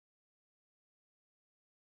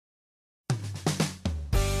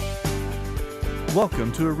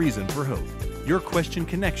Welcome to A Reason for Hope, your Question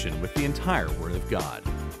connection with the entire Word of God.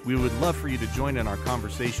 We would love for you to join in our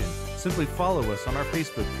conversation. Simply follow us on our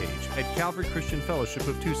Facebook page at Calvary Christian Fellowship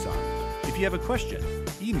of Tucson. If you have a question,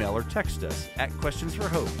 email or text us at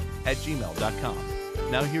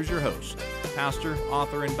questionsforhope@gmail.com. Now here's your host, pastor,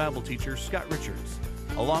 author, and Bible teacher Scott Richards,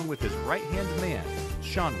 along with his right-hand man,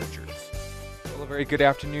 Sean Richards. Well, a very good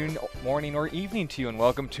afternoon, morning, or evening to you, and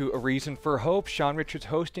welcome to A Reason for Hope. Sean Richards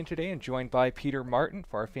hosting today and joined by Peter Martin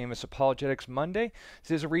for our famous Apologetics Monday. This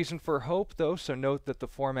is A Reason for Hope, though, so note that the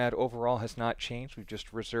format overall has not changed. We've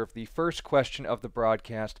just reserved the first question of the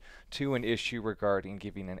broadcast to an issue regarding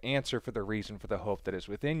giving an answer for the reason for the hope that is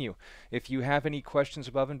within you. If you have any questions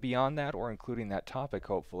above and beyond that, or including that topic,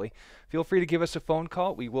 hopefully, feel free to give us a phone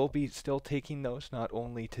call. We will be still taking those, not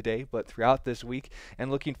only today, but throughout this week, and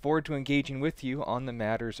looking forward to engaging with you on the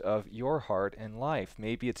matters of your heart and life.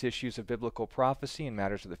 Maybe it's issues of biblical prophecy and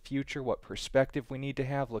matters of the future, what perspective we need to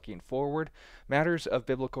have looking forward, matters of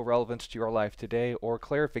biblical relevance to your life today, or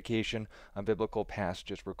clarification on biblical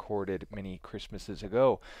passages recorded many Christmases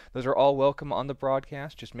ago. Those are all welcome on the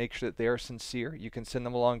broadcast. Just make sure that they are sincere. You can send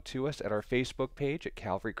them along to us at our Facebook page at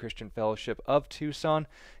Calvary Christian Fellowship of Tucson.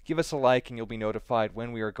 Give us a like and you'll be notified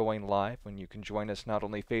when we are going live, when you can join us not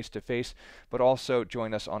only face-to-face, but also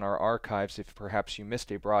join us on our archives if perhaps you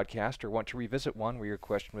missed a broadcast or want to revisit one where your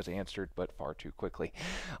question was answered but far too quickly.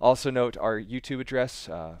 Also note our YouTube address,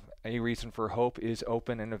 A Reason for Hope, is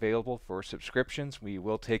open and available for subscriptions. We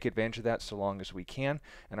will take advantage of that so long as we can.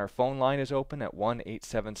 And our phone line is open at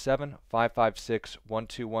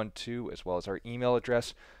 1-877-556-1212, as well as our email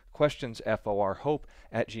address,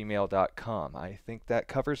 questionsforhope@gmail.com. I think that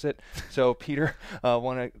covers it. So, Peter,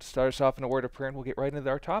 want to start us off in a word of prayer, and we'll get right into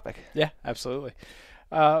our topic. Yeah, absolutely.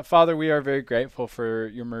 Father, we are very grateful for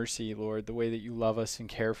your mercy, Lord, the way that you love us and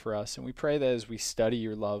care for us. And we pray that as we study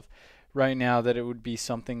your love right now, that it would be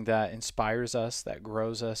something that inspires us, that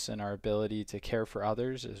grows us in our ability to care for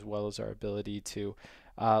others, as well as our ability to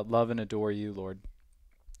love and adore you, Lord.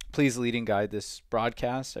 Please lead and guide this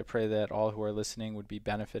broadcast. I pray that all who are listening would be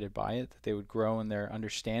benefited by it, that they would grow in their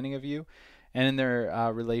understanding of you and in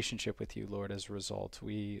their relationship with you, Lord, as a result.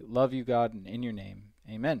 We love you, God, and in your name,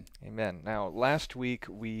 amen. Amen. Now, last week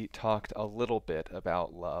we talked a little bit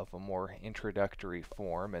about love, a more introductory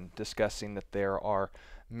form, and discussing that there are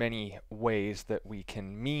many ways that we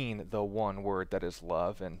can mean the one word that is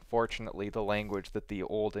love, and fortunately the language that the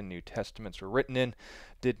Old and New Testaments were written in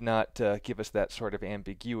did not give us that sort of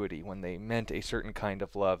ambiguity. When they meant a certain kind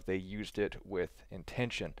of love, they used it with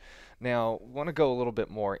intention. Now, I want to go a little bit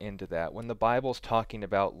more into that. When the Bible's talking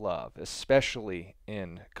about love, especially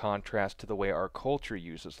in contrast to the way our culture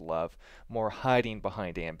uses love, more hiding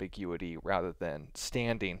behind ambiguity rather than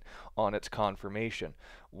standing on its confirmation,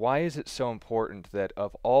 why is it so important that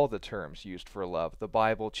of all the terms used for love, the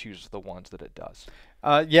Bible chooses the ones that it does?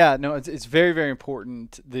 It's very, very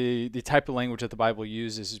important. The type of language that the Bible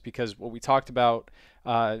uses is because what we talked about,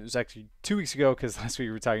 it was actually 2 weeks ago, because last week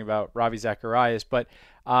we were talking about Ravi Zacharias, but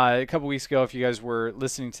a couple weeks ago, if you guys were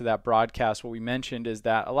listening to that broadcast, what we mentioned is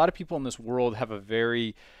that a lot of people in this world have a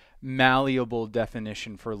very malleable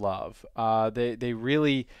definition for love. They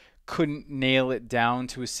really couldn't nail it down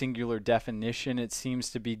to a singular definition. It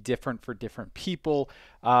seems to be different for different people,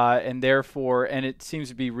 and it seems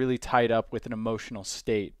to be really tied up with an emotional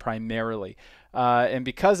state primarily. And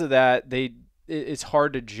because of that, it's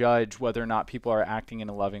hard to judge whether or not people are acting in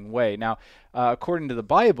a loving way. Now, according to the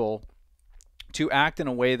Bible, to act in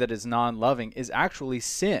a way that is non-loving is actually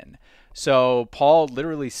sin. So Paul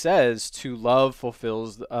literally says to love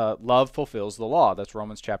fulfills the law. That's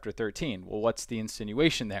Romans chapter 13. Well, what's the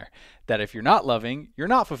insinuation there? That if you're not loving, you're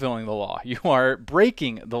not fulfilling the law. You are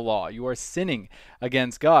breaking the law. You are sinning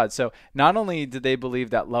against God. So not only did they believe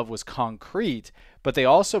that love was concrete, but they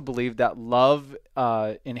also believed that love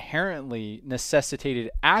inherently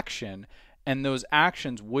necessitated action, and those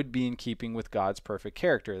actions would be in keeping with God's perfect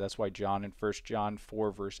character. That's why John in 1 John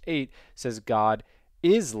 4 verse 8 says God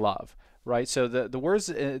is love, right? So the words,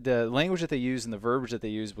 the language that they use and the verbiage that they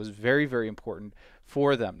use was very, very important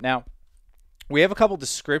for them. Now, we have a couple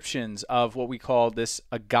descriptions of what we call this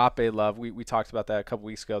agape love. We talked about that a couple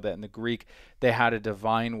weeks ago, that in the Greek, they had a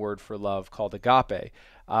divine word for love called agape,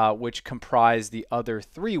 which comprise the other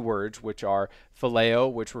three words, which are phileo,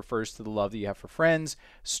 which refers to the love that you have for friends,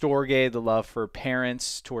 storge, the love for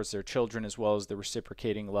parents towards their children, as well as the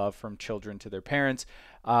reciprocating love from children to their parents,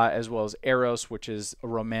 as well as eros, which is a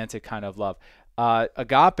romantic kind of love.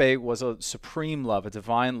 Agape was a supreme love, a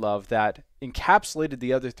divine love that encapsulated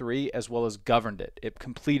the other three as well as governed it. It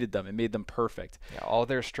completed them. It made them perfect. Yeah, all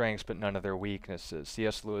their strengths, but none of their weaknesses.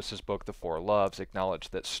 C.S. Lewis's book, The Four Loves,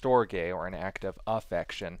 acknowledged that storge, or an act of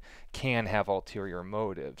affection, can have ulterior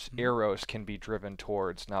motives. Eros can be driven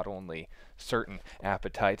towards not only certain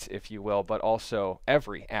appetites, if you will, but also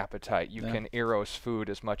every appetite. You can eros food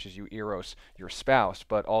as much as you eros your spouse,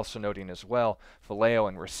 but also noting as well, phileo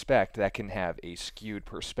and respect, that can have a skewed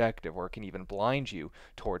perspective, or it can even blind you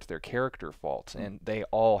towards their character faults, and they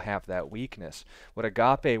all have that weakness. What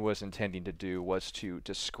agape was intending to do was to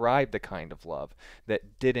describe the kind of love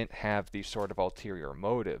that didn't have these sort of ulterior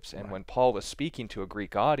motives. And when Paul was speaking to a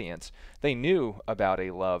Greek audience, they knew about a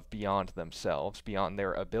love beyond themselves, beyond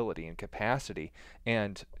their ability and capacity,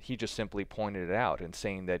 and he just simply pointed it out and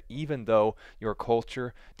saying that even though your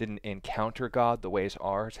culture didn't encounter God the ways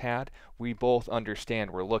ours had, we both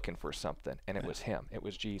understand we're looking for something, and it was him. It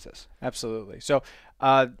was Jesus. Absolutely. So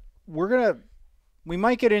we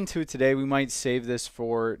might get into it today. We might save this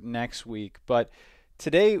for next week. But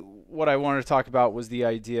today, what I wanted to talk about was the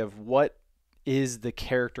idea of what is the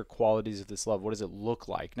character qualities of this love. What does it look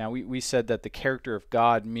like? Now, we said that the character of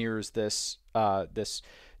God mirrors this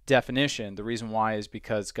definition. The reason why is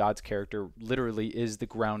because God's character literally is the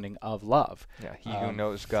grounding of love. Yeah, he who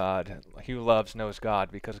knows God, he who loves knows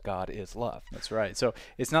God, because God is love. That's right. So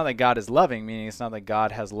it's not that God is loving, meaning it's not that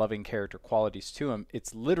God has loving character qualities to him.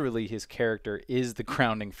 It's literally his character is the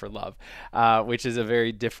grounding for love, which is a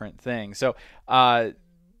very different thing. So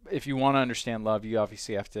if you want to understand love, you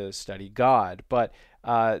obviously have to study God. But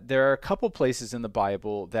there are a couple places in the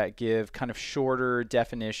Bible that give kind of shorter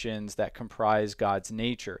definitions that comprise God's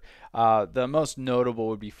nature. The most notable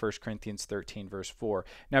would be 1 Corinthians 13, verse 4.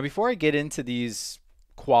 Now, before I get into these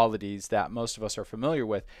qualities that most of us are familiar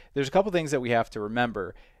with, there's a couple things that we have to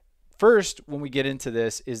remember. First, when we get into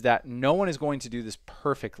this, is that no one is going to do this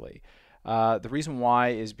perfectly. The reason why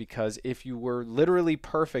is because if you were literally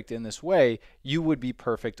perfect in this way, you would be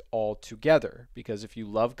perfect altogether. Because if you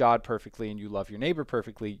love God perfectly and you love your neighbor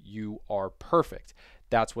perfectly, you are perfect.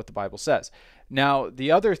 That's what the Bible says. Now,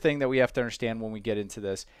 the other thing that we have to understand when we get into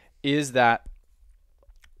this is that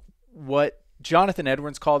what Jonathan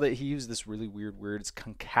Edwards called it, he used this really weird word, it's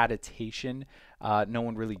concatenation. No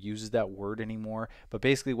one really uses that word anymore. But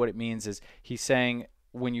basically what it means is he's saying,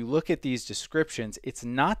 when you look at these descriptions, it's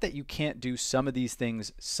not that you can't do some of these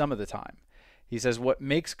things some of the time. He says what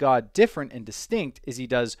makes God different and distinct is he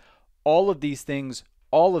does all of these things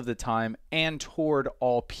all of the time and toward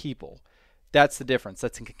all people. That's the difference.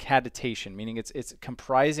 That's a concatenation, meaning it's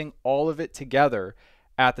comprising all of it together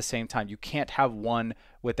at the same time. You can't have one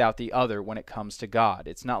without the other when it comes to God.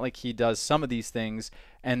 It's not like he does some of these things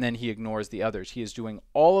and then he ignores the others. He is doing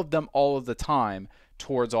all of them all of the time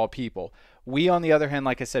towards all people. We, on the other hand,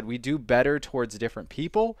 like I said, we do better towards different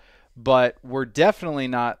people, but we're definitely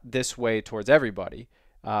not this way towards everybody,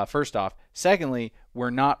 first off. Secondly, we're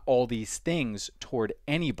not all these things toward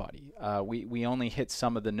anybody. We only hit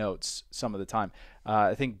some of the notes some of the time.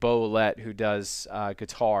 I think Bo Ouellette, who does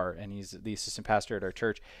guitar, and he's the assistant pastor at our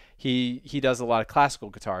church, he does a lot of classical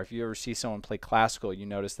guitar. If you ever see someone play classical, you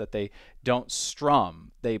notice that they don't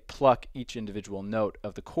strum. They pluck each individual note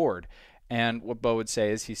of the chord. And what Bo would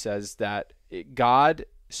say is he says that God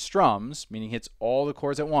strums, meaning hits all the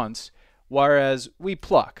chords at once, whereas we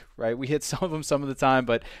pluck, right? We hit some of them some of the time,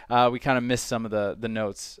 but we kind of miss some of the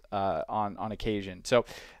notes on occasion. So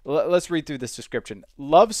let's read through this description.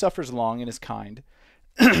 Love suffers long and is kind.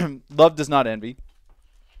 Love does not envy,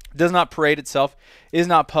 does not parade itself, is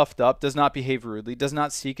not puffed up, does not behave rudely, does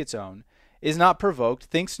not seek its own, is not provoked,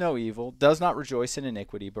 thinks no evil, does not rejoice in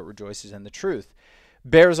iniquity, but rejoices in the truth.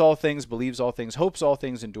 Bears all things, believes all things, hopes all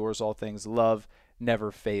things, endures all things. Love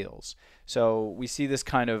never fails. So we see this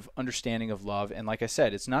kind of understanding of love. And like I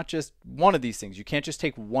said, it's not just one of these things. You can't just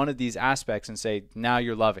take one of these aspects and say, now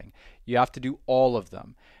you're loving. You have to do all of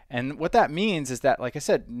them. And what that means is that, like I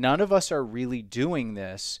said, none of us are really doing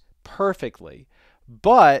this perfectly,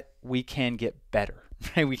 but we can get better.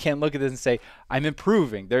 Right? We can't look at this and say, I'm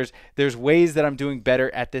improving. There's ways that I'm doing better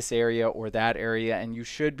at this area or that area, and you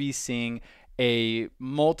should be seeing a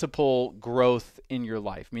multiple growth in your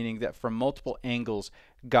life, meaning that from multiple angles,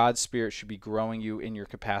 God's Spirit should be growing you in your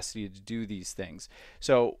capacity to do these things.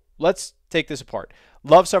 So let's take this apart.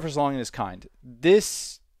 Love suffers long and is kind.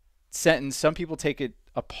 This sentence, some people take it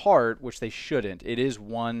apart, which they shouldn't. It is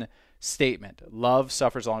one statement. Love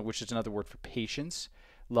suffers long, which is another word for patience.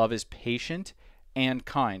 Love is patient and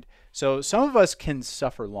kind. So some of us can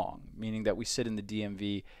suffer long, meaning that we sit in the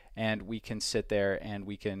DMV and we can sit there and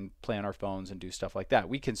we can play on our phones and do stuff like that.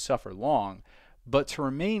 We can suffer long, but to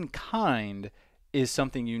remain kind is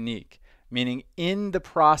something unique. meaning in the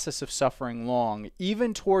process of suffering long,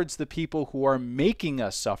 even towards the people who are making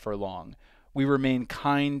us suffer long, we remain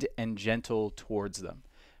kind and gentle towards them,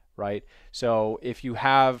 right? So if you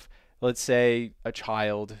have, let's say, a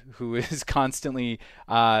child who is constantly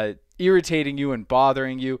irritating you and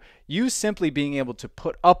bothering you, you simply being able to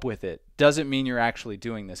put up with it doesn't mean you're actually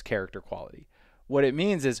doing this character quality. What it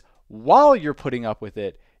means is while you're putting up with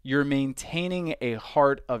it, you're maintaining a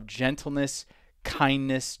heart of gentleness,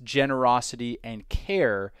 kindness, generosity, and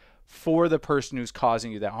care for the person who's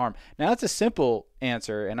causing you that harm. Now, that's a simple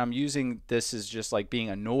answer, and I'm using this as just like being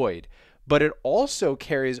annoyed, but it also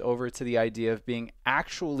carries over to the idea of being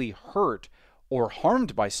actually hurt or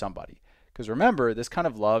harmed by somebody. Because remember, this kind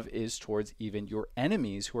of love is towards even your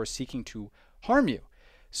enemies who are seeking to harm you.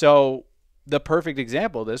 So the perfect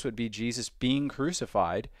example of this would be Jesus being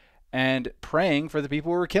crucified and praying for the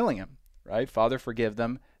people who were killing him, right? Father, forgive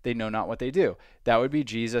them. They know not what they do. That would be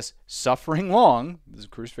Jesus suffering long, the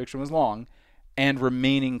crucifixion was long, and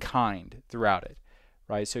remaining kind throughout it,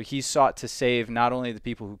 right? So he sought to save not only the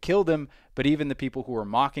people who killed him, but even the people who were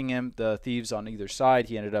mocking him, the thieves on either side.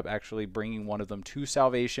 He ended up actually bringing one of them to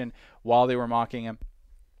salvation while they were mocking him.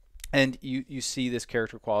 And you see this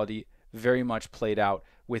character quality very much played out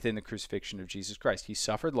within the crucifixion of Jesus Christ. He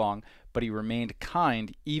suffered long, but he remained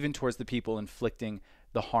kind even towards the people inflicting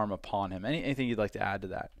the harm upon him. Anything you'd like to add to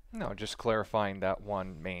that? No, just clarifying that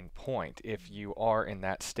one main point. If you are in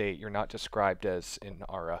that state, you're not described as, in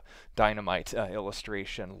our dynamite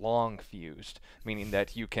illustration, long fused, meaning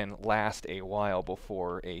that you can last a while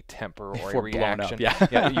before a temper or a reaction.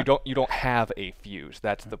 Yeah, you don't have a fuse.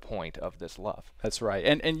 That's the point of this love. That's right,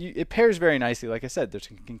 and it pairs very nicely. Like I said, there's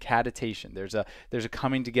a concatenation. There's a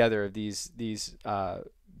coming together of these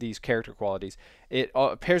character qualities. It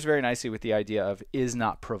pairs very nicely with the idea of is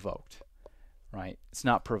not provoked. Right? It's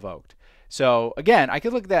not provoked. So again, I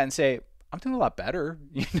could look at that and say, I'm doing a lot better.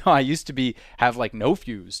 I used to have like no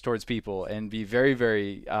fuse towards people and be very,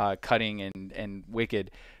 very cutting and wicked.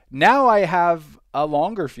 Now I have a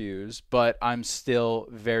longer fuse, but I'm still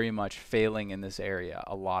very much failing in this area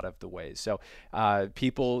a lot of the ways. So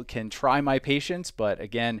people can try my patience, but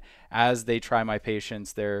again, as they try my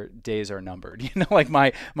patience, their days are numbered. Like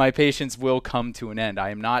my patience will come to an end. I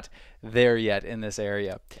am not there yet in this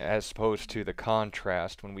area. As opposed to the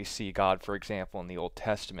contrast when we see God, for example, in the Old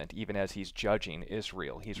Testament, even as he's judging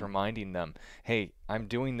Israel, he's reminding them, hey, I'm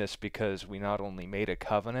doing this because we not only made a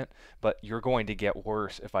covenant, but you're going to get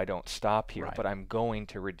worse if I don't stop here. Right. But I'm going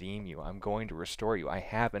to redeem you. I'm going to restore you. I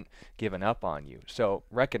haven't given up on you. So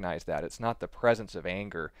recognize that. It's not the presence of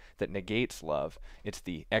anger that negates love. It's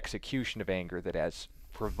the execution of anger that, as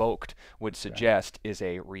provoked would suggest, is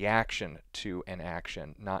a reaction to an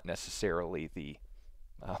action, not necessarily the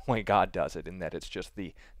way God does it, in that it's just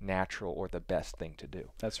the natural or the best thing to do.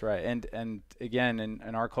 That's right. And again,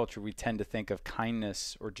 in our culture, we tend to think of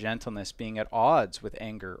kindness or gentleness being at odds with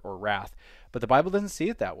anger or wrath, but the Bible doesn't see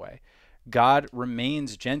it that way. God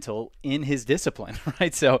remains gentle in his discipline,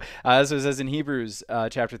 right? So as it says in Hebrews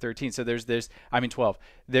chapter 13, so 12,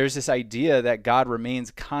 there's this idea that God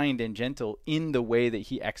remains kind and gentle in the way that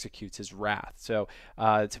he executes his wrath. So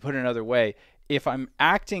to put it another way, if I'm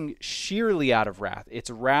acting sheerly out of wrath,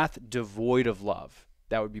 it's wrath devoid of love.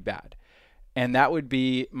 That would be bad. And that would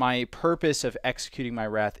be my purpose of executing my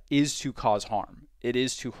wrath is to cause harm. It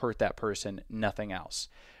is to hurt that person, nothing else.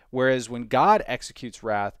 Whereas when God executes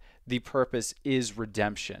wrath, the purpose is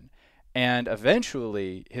redemption. And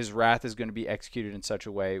eventually, his wrath is going to be executed in such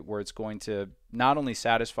a way where it's going to not only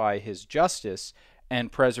satisfy his justice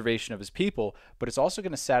and preservation of his people, but it's also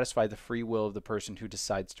going to satisfy the free will of the person who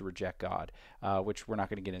decides to reject God, which we're not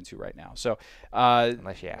going to get into right now. So,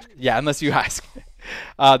 unless you ask. Yeah, unless you ask.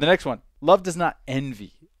 The next one, love does not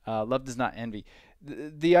envy. Love does not envy.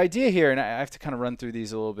 The idea here, and I have to kind of run through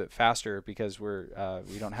these a little bit faster because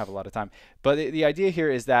we don't have a lot of time, but the idea here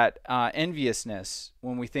is that enviousness,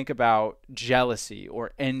 when we think about jealousy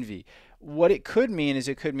or envy, what it could mean is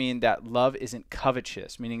it could mean that love isn't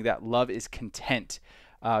covetous, meaning that love is content.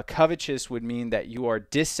 Covetous would mean that you are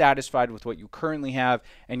dissatisfied with what you currently have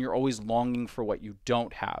and you're always longing for what you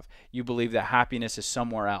don't have. You believe that happiness is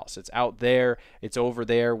somewhere else. It's out there, it's over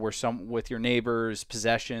there with your neighbors'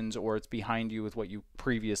 possessions, or it's behind you with what you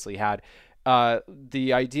previously had.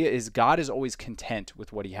 The idea is God is always content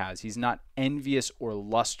with what he has. He's not envious or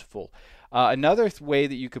lustful. Another way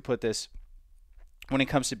that you could put this when it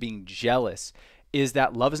comes to being jealous is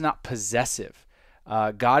that love is not possessive.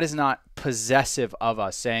 God is not possessive of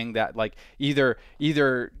us, saying that like either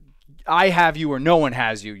I have you or no one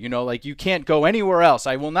has you, like you can't go anywhere else.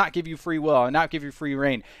 I will not give you free will. I will not give you free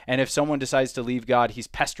reign. And if someone decides to leave God, he's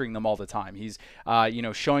pestering them all the time. He's,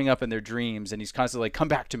 showing up in their dreams, and he's constantly like, come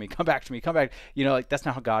back to me, come back to me, come back. That's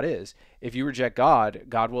not how God is. If you reject God,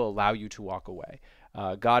 God will allow you to walk away.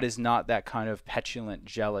 God is not that kind of petulant,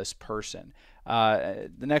 jealous person. The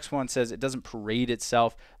next one says it doesn't parade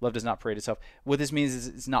itself. Love does not parade itself. What this means is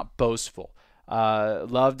it's not boastful.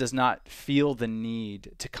 Love does not feel the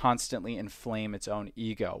need to constantly inflame its own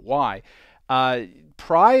ego. Why?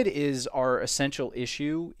 Pride is our essential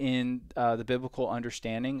issue in the biblical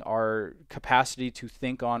understanding, our capacity to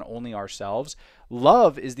think on only ourselves.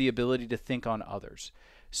 Love is the ability to think on others.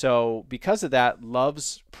 So because of that,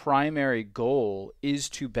 love's primary goal is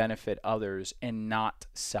to benefit others and not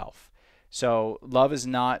self. So love is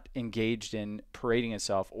not engaged in parading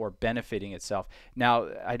itself or benefiting itself. Now,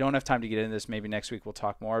 I don't have time to get into this. Maybe next week we'll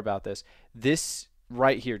talk more about this. This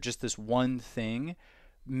right here, just this one thing,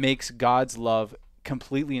 makes God's love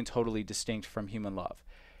completely and totally distinct from human love.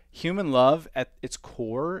 Human love at its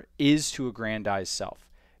core is to aggrandize self,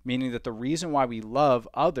 meaning that the reason why we love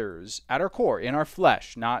others at our core, in our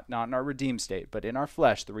flesh, not in our redeemed state, but in our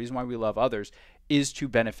flesh, the reason why we love others is to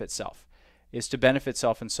benefit self. Is to benefit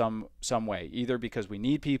self in some way, either because we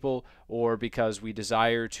need people or because we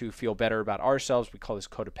desire to feel better about ourselves. We call this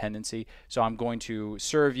codependency. So I'm going to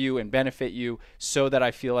serve you and benefit you so that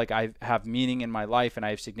I feel like I have meaning in my life and I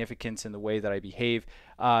have significance in the way that I behave,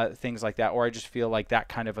 things like that. Or I just feel like that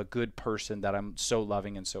kind of a good person, that I'm so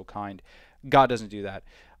loving and so kind. God doesn't do that.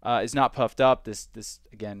 It's not puffed up. This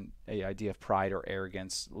again, a idea of pride or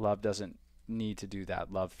arrogance. Love doesn't need to do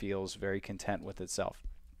that. Love feels very content with itself.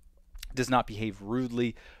 Does not behave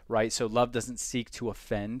rudely, right? So love doesn't seek to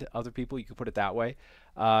offend other people. You could put it that way.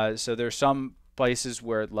 So there's some places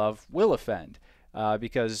where love will offend,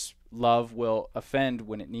 because love will offend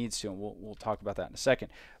when it needs to, and we'll talk about that in a second.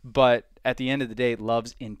 But at the end of the day,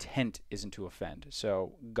 love's intent isn't to offend.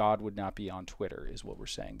 So God would not be on Twitter, is what we're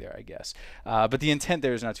saying there, I guess. But the intent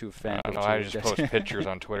there is not to offend. I don't know. I just post pictures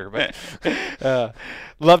on Twitter, but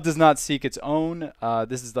love does not seek its own.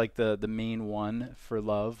 This is like the main one for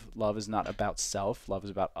love. Love is not about self. Love is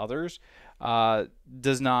about others.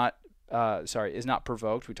 Is not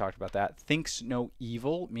provoked. We talked about that. Thinks no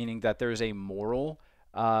evil, meaning that there's a moral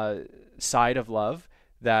side of love,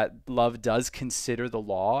 that love does consider the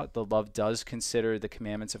law. The love does consider the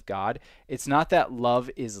commandments of God. It's not that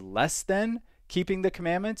love is less than keeping the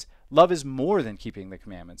commandments. Love is more than keeping the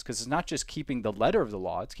commandments, because it's not just keeping the letter of the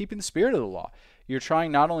law, it's keeping the spirit of the law. You're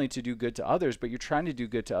trying not only to do good to others, but you're trying to do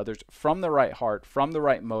good to others from the right heart, from the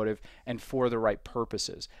right motive, and for the right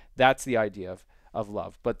purposes. That's the idea of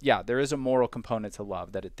love. But yeah, there is a moral component to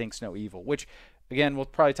love, that it thinks no evil, which, again, we'll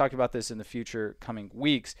probably talk about this in the future coming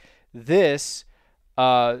weeks. This,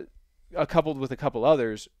 coupled with a couple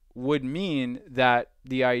others, would mean that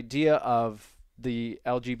the idea of the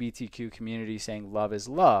LGBTQ community saying love is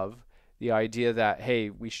love, the idea that, hey,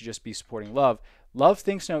 we should just be supporting love, love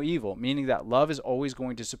thinks no evil, meaning that love is always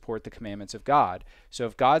going to support the commandments of God. So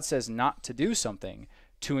if God says not to do something,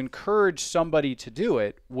 to encourage somebody to do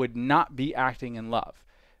it would not be acting in love,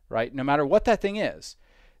 right? No matter what that thing is.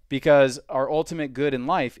 Because our ultimate good in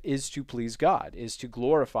life is to please God, is to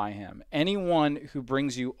glorify him. Anyone who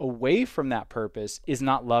brings you away from that purpose is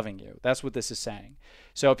not loving you. That's what this is saying.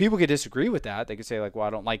 So people could disagree with that. They could say like, well, I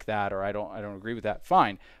don't like that, or I don't agree with that.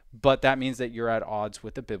 Fine. But that means that you're at odds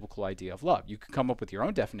with the biblical idea of love. You can come up with your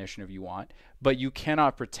own definition if you want, but you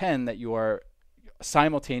cannot pretend that you are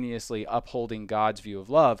simultaneously upholding God's view of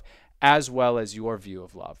love as well as your view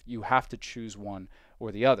of love. You have to choose one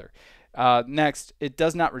or the other. Next, it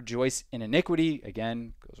does not rejoice in iniquity.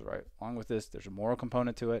 Again, goes right along with this. There's a moral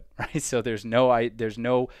component to it, right? So there's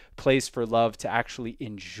no place for love to actually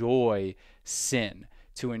enjoy sin,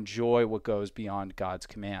 to enjoy what goes beyond God's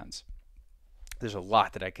commands. There's a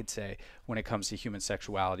lot that I could say when it comes to human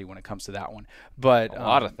sexuality, when it comes to that one. But a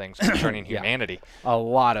lot of things concerning humanity. A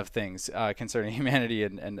lot of things concerning humanity,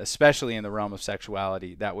 and especially in the realm of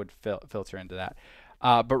sexuality, that would filter into that.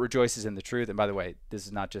 But rejoices in the truth. And by the way, this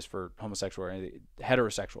is not just for homosexual or anything,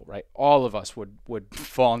 heterosexual, right? All of us would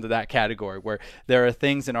fall into that category, where there are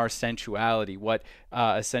things in our sensuality, what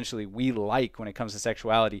essentially we like when it comes to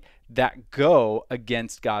sexuality, that go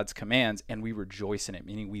against God's commands, and we rejoice in it,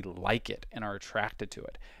 meaning we like it and are attracted to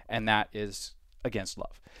it. And that is against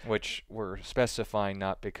love. Which we're specifying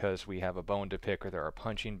not because we have a bone to pick or they're a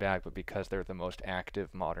punching bag, but because they're the most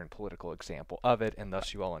active modern political example of it, and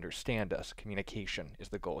thus you all understand us. Communication is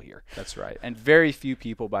the goal here. That's right. And very few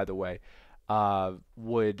people, by the way,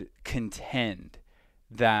 would contend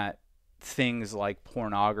that things like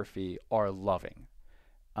pornography are loving.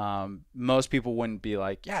 most people wouldn't be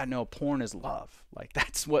like, yeah, no, porn is love. Like,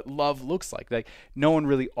 that's what love looks like. Like, no one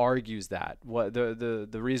really argues that. What the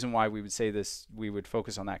reason why we would say this, we would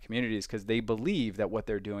focus on that community, is because they believe that what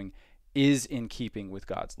they're doing is in keeping with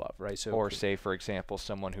God's love, right? So, or say, for example,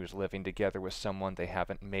 someone who's living together with someone they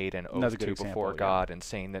haven't made an oath to example, before God, and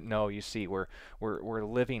saying that, no, you see, we're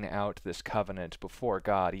living out this covenant before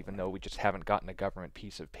God, even though we just haven't gotten a government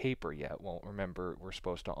piece of paper yet. Well, remember, we're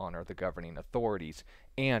supposed to honor the governing authorities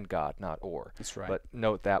and God, not or. That's right. But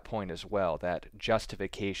note that point as well, that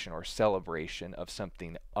justification or celebration of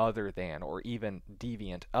something other than or even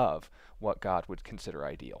deviant of what God would consider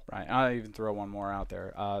ideal. Right. I'll even throw one more out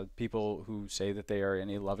there. People who say that they are in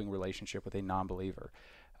a loving relationship with a non-believer.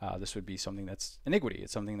 This would be something that's iniquity.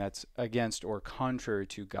 It's something that's against or contrary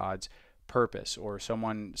to God's purpose. Or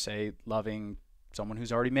someone, say, loving someone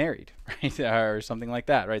who's already married, right? Or something like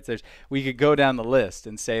that, right? We could go down the list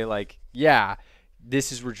and say, like, yeah,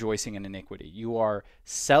 this is rejoicing in iniquity. You are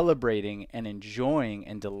celebrating and enjoying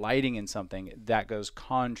and delighting in something that goes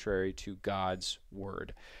contrary to God's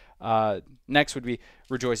word. Next would be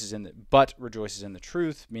rejoices in the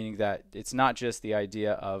truth, meaning that it's not just the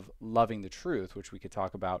idea of loving the truth, which we could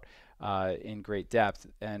talk about in great depth,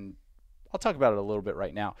 and I'll talk about it a little bit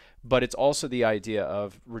right now, but it's also the idea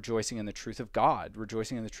of rejoicing in the truth of God,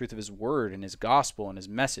 rejoicing in the truth of his word and his gospel and his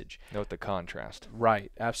message. Note the contrast. Right,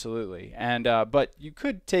 absolutely. And but you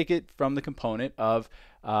could take it from the component of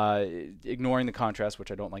ignoring the contrast,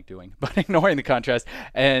 which I don't like doing, but ignoring the contrast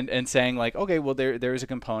and saying, like, okay, well, there is a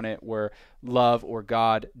component where love or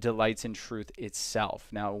God delights in truth itself.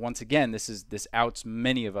 Now, once again, this outs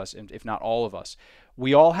many of us, if not all of us.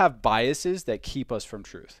 We all have biases that keep us from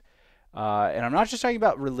truth. And I'm not just talking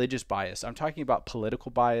about religious bias. I'm talking about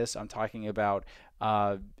political bias. I'm talking about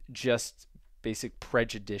just basic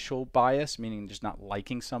prejudicial bias, meaning just not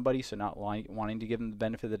liking somebody, so not wanting to give them the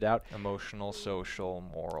benefit of the doubt. Emotional, social,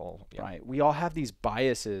 moral. Yeah. Right. We all have these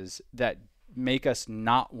biases that make us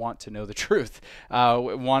not want to know the truth,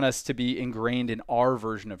 want us to be ingrained in our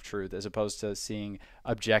version of truth as opposed to seeing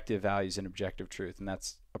objective values and objective truth, and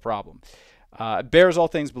that's a problem. Bears all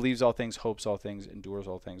things, believes all things, hopes all things, endures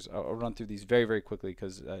all things. I'll run through these very, very quickly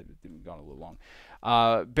because we've gone a little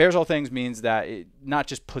long. Bears all things means that it not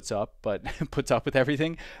just puts up, but puts up with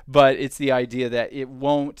everything, but it's the idea that it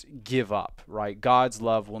won't give up, right? God's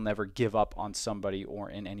love will never give up on somebody or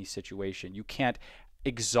in any situation. You can't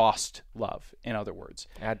exhaust love, in other words.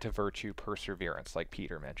 Add to virtue perseverance, like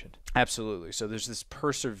Peter mentioned. Absolutely. So there's this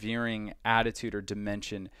persevering attitude or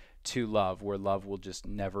dimension to love, where love will just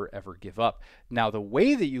never, ever give up. Now, the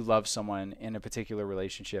way that you love someone in a particular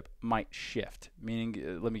relationship might shift.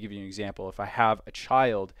 Meaning, let me give you an example. If I have a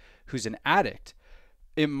child who's an addict,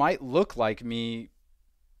 it might look like me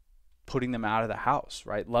putting them out of the house,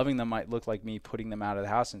 right? Loving them might look like me putting them out of the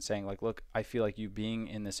house and saying, like, look, I feel like you being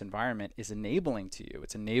in this environment is enabling to you.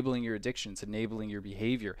 It's enabling your addiction. It's enabling your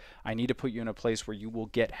behavior. I need to put you in a place where you will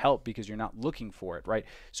get help because you're not looking for it, right?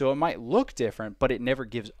 So it might look different, but it never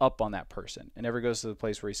gives up on that person. It never goes to the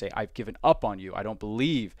place where you say, I've given up on you. I don't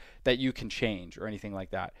believe that you can change or anything like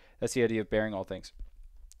that. That's the idea of bearing all things.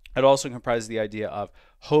 It also comprises the idea of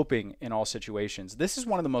hoping in all situations. This is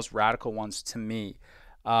one of the most radical ones to me.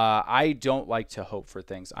 I don't like to hope for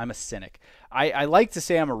things. I'm a cynic. I like to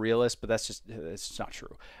say I'm a realist, but it's just not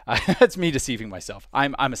true. That's me deceiving myself.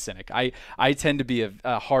 I'm a cynic. I tend to be a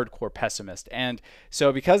hardcore pessimist. And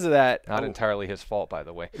so because of that... Not entirely his fault, by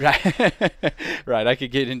the way. Right. Right. I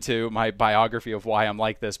could get into my biography of why I'm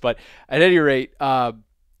like this. But at any rate,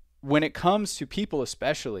 when it comes to people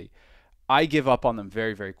especially, I give up on them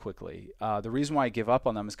very, very quickly. The reason why I give up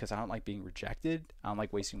on them is because I don't like being rejected. I don't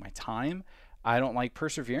like wasting my time. I don't like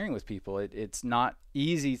persevering with people. It's not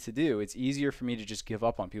easy to do. It's easier for me to just give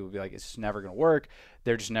up on people, be like, it's just never going to work.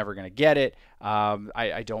 They're just never going to get it.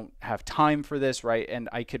 I don't have time for this, right? And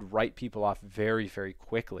I could write people off very, very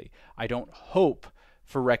quickly. I don't hope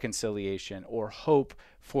for reconciliation or hope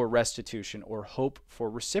for restitution or hope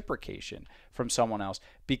for reciprocation from someone else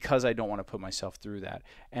because I don't want to put myself through that.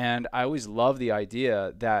 And I always love the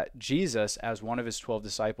idea that Jesus, as one of his 12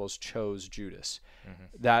 disciples, chose Judas.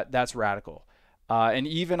 Mm-hmm. That's radical. And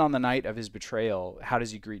even on the night of his betrayal, how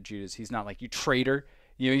does he greet Judas? He's not like, you traitor.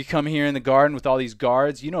 You come here in the garden with all these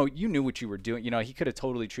guards. You knew what you were doing. He could have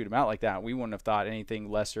totally chewed him out like that. We wouldn't have thought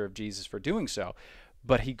anything lesser of Jesus for doing so.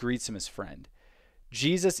 But he greets him as friend.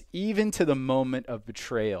 Jesus, even to the moment of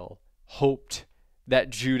betrayal, hoped that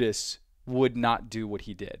Judas would not do what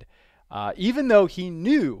he did, even though he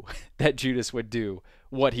knew that Judas would do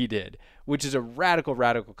what he did, which is a radical,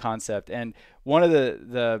 radical concept. And one of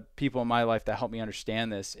the people in my life that helped me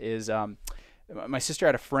understand this is my sister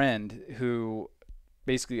had a friend who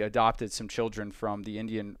basically adopted some children from the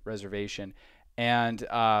Indian reservation. And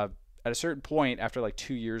at a certain point, after like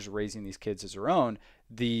 2 years raising these kids as her own,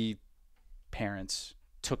 the parents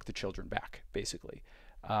took the children back, basically,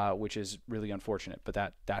 which is really unfortunate, but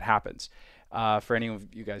that happens. For any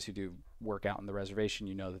of you guys who do work out on the reservation,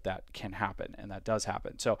 you know that can happen, and that does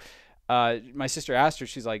happen. So my sister asked her,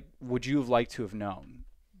 she's like, would you have liked to have known,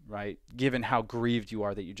 right? Given how grieved you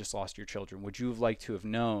are that you just lost your children, would you have liked to have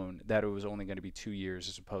known that it was only going to be 2 years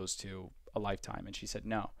as opposed to a lifetime? And she said,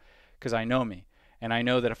 no, because I know me. And I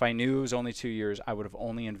know that if I knew it was only 2 years, I would have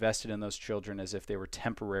only invested in those children as if they were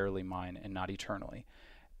temporarily mine and not eternally.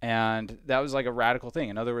 And that was like a radical thing.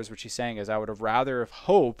 In other words, what she's saying is, I would have rather have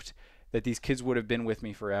hoped that these kids would have been with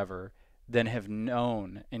me forever than have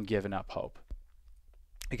known and given up hope,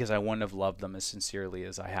 because I wouldn't have loved them as sincerely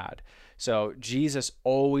as I had. So Jesus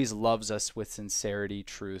always loves us with sincerity,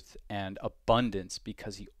 truth, and abundance,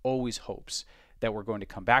 because he always hopes that we're going to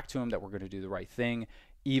come back to him, that we're going to do the right thing,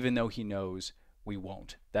 even though he knows we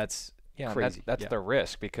won't. That's crazy. That's the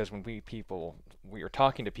risk, because when we are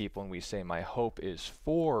talking to people and we say my hope is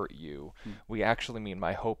for you, we actually mean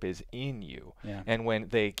my hope is in you. And when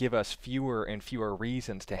they give us fewer and fewer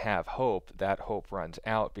reasons to have hope, that hope runs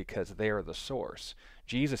out because they are the source.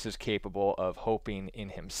 Jesus is capable of hoping in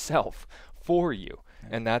himself for you.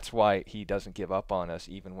 And that's why he doesn't give up on us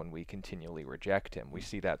even when we continually reject him. We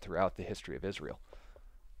see that throughout the history of Israel.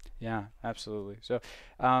 Yeah, absolutely. So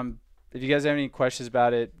if you guys have any questions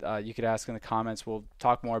about it, you could ask in the comments. We'll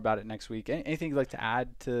talk more about it next week. Anything you'd like to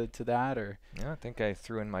add to that? Or? Yeah, I think I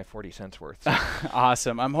threw in my 40 cents worth.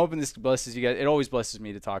 Awesome. I'm hoping this blesses you guys. It always blesses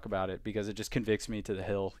me to talk about it, because it just convicts me to the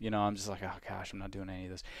hill. You know, I'm just like, oh gosh, I'm not doing any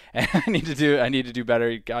of this. And I need to do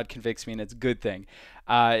better. God convicts me, and it's a good thing.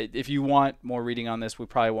 If you want more reading on this, we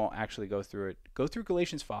probably won't actually go through it. Go through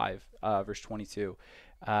Galatians 5, verse 22.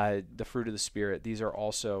 The fruit of the Spirit. These are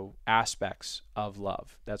also aspects of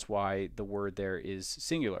love. That's why the word there is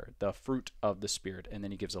singular, the fruit of the Spirit. And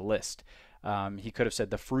then he gives a list. He could have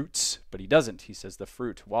said the fruits, but he doesn't. He says the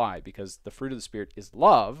fruit. Why? Because the fruit of the Spirit is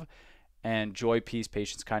love, and joy, peace,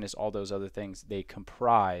 patience, kindness, all those other things, they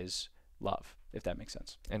comprise love, if that makes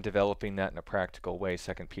sense. And developing that in a practical way,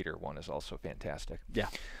 2 Peter 1 is also fantastic. Yeah.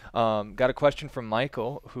 Got a question from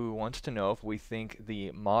Michael, who wants to know if we think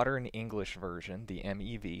the modern English version, the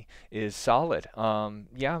MEV, is solid.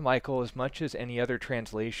 Yeah, Michael, as much as any other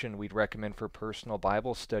translation we'd recommend for personal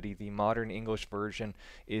Bible study, the modern English version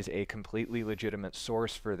is a completely legitimate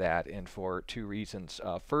source for that, and for two reasons.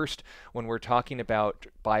 First, when we're talking about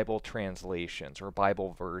Bible translations or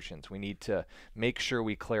Bible versions, we need to make sure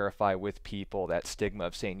we clarify with people that stigma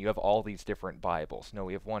of saying you have all these different Bibles. No,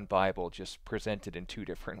 we have one Bible, just presented in two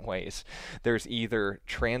different ways. There's either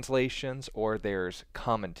translations or there's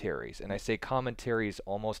commentaries. And I say commentaries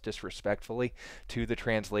almost disrespectfully to the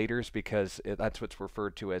translators, because that's what's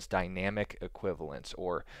referred to as dynamic equivalence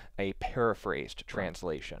or a paraphrased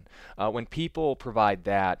translation. When people provide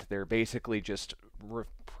that, they're basically just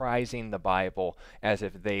reprising the Bible as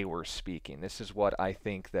if they were speaking. This is what I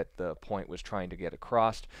think that the point was trying to get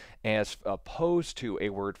across, as opposed to a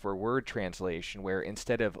word-for-word translation, where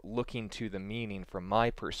instead of looking to the meaning from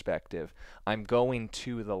my perspective, I'm going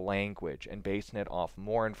to the language and basing it off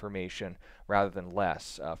more information rather than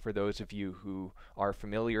less. For those of you who are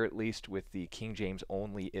familiar at least with the King James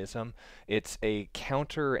only-ism, it's a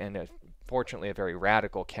counter, and fortunately a very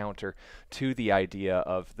radical counter to the idea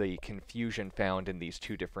of the confusion found in these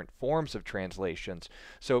two different forms of translations.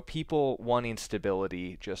 So people wanting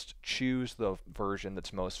stability just choose the version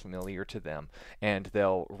that's most familiar to them, and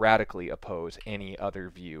they'll radically oppose any other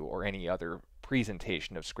view or any other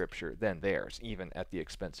presentation of Scripture than theirs, even at the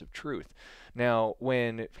expense of truth. Now,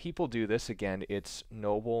 when people do this, again, it's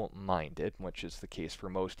noble-minded, which is the case for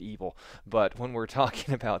most evil. But when we're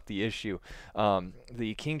talking about the issue,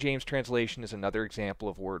 the King James translation is another example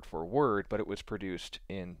of word for word, but it was produced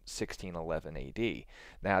in 1611 AD.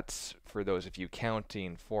 That's, for those of you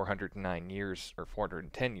counting, 409 years, or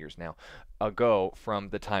 410 years now, ago from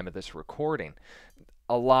the time of this recording.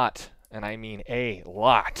 A lot, and I mean a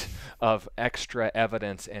lot, of extra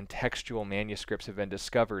evidence and textual manuscripts have been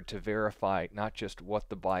discovered to verify not just what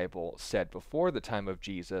the Bible said before the time of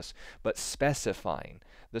Jesus, but specifying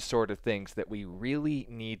the sort of things that we really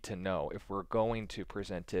need to know if we're going to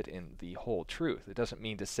present it in the whole truth. It doesn't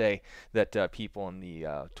mean to say that people in the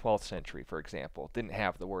 12th century, for example, didn't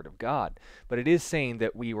have the Word of God, but it is saying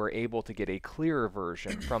that we were able to get a clearer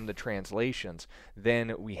version from the translations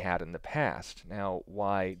than we had in the past. Now,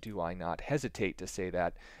 why do I not hesitate to say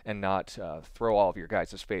that and not throw all of your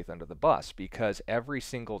guys' faith under the bus? Because every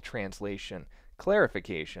single translation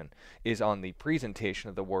clarification is on the presentation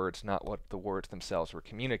of the words, not what the words themselves were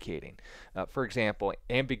communicating. For example,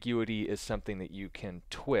 ambiguity is something that you can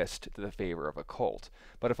twist to the favor of a cult.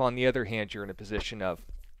 But if on the other hand you're in a position of,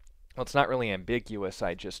 well, it's not really ambiguous,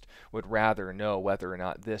 I just would rather know whether or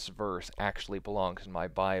not this verse actually belongs in my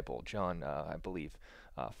Bible. John, I believe,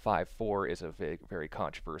 5:4 is a very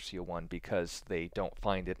controversial one because they don't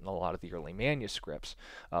find it in a lot of the early manuscripts.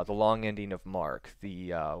 The long ending of Mark,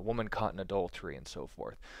 the woman caught in adultery, and so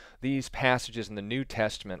forth. These passages in the New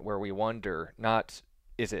Testament where we wonder, not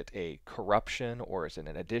is it a corruption or is it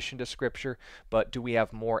an addition to Scripture, but do we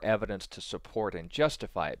have more evidence to support and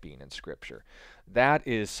justify it being in Scripture? That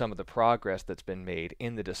is some of the progress that's been made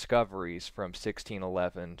in the discoveries from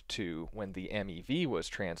 1611 to when the MEV was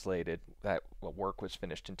translated. That work was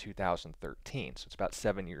finished in 2013, so it's about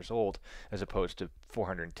 7 years old as opposed to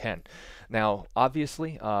 410. Now,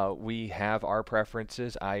 obviously, we have our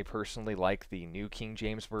preferences. I personally like the New King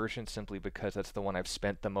James Version simply because that's the one I've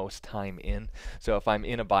spent the most time in. So if I'm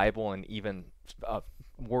in a Bible and even a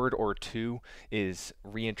word or two is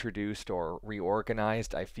reintroduced or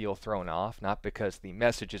reorganized, I feel thrown off, not because the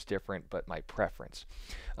message is different, but my preference.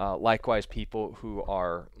 Likewise, people who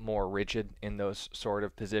are more rigid in those sort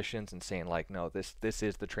of positions and saying like, no, this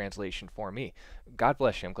is the translation for me. God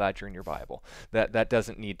bless you. I'm glad you're in your Bible. That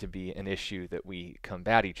doesn't need to be an issue that we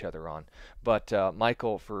combat each other on. But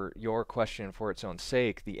Michael, for your question for its own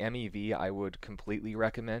sake, the MEV I would completely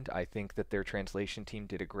recommend. I think that their translation team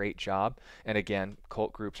did a great job. And again,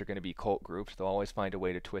 cult groups are going to be cult groups. They'll always find a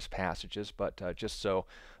way to twist passages. But just so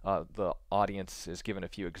the audience is given a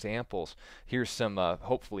few examples, here's some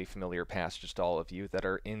hopefully familiar passages to all of you that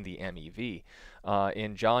are in the MEV.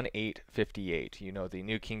 In John 8:58, you know, the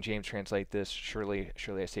New King James translate this, surely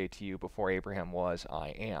I say to you, before Abraham was, I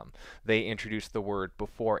am. They introduced the word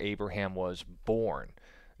before Abraham was born.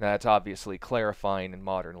 Now, that's obviously clarifying in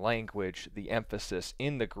modern language the emphasis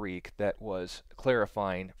in the Greek that was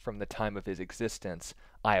clarifying from the time of his existence,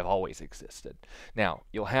 I have always existed. Now,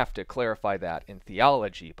 you'll have to clarify that in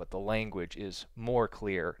theology, but the language is more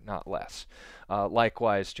clear, not less.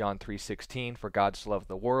 Likewise, John 3:16, for God so loved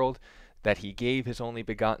the world, that he gave his only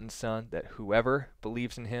begotten Son, that whoever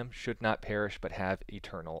believes in him should not perish but have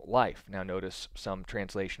eternal life. Now notice some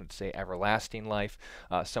translation would say everlasting life.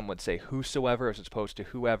 Some would say whosoever as opposed to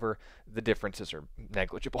whoever. The differences are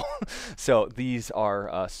negligible. So these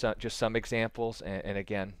are just some examples. And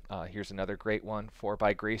again, here's another great one. For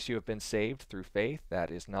by grace you have been saved through faith.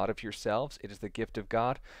 That is not of yourselves. It is the gift of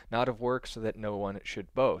God, not of works, so that no one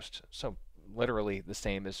should boast. So literally the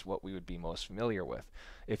same as what we would be most familiar with.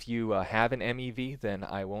 If you have an MEV, then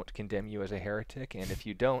I won't condemn you as a heretic, and if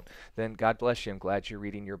you don't, then God bless you. I'm glad you're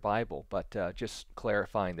reading your Bible, but just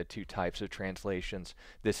clarifying the two types of translations,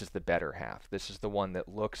 this is the better half. This is the one that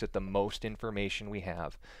looks at the most information we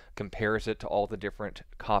have, compares it to all the different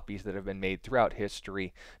copies that have been made throughout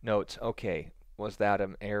history, notes, okay, was that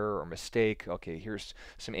an error or mistake? Okay, here's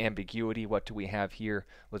some ambiguity. What do we have here?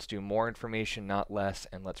 Let's do more information, not less,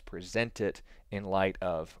 and let's present it in light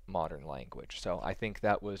of modern language. So I think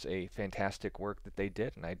that was a fantastic work that they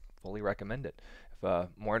did, and I fully recommend it. If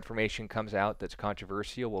more information comes out that's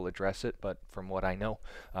controversial, we'll address it, but from what I know,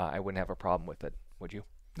 I wouldn't have a problem with it. Would you?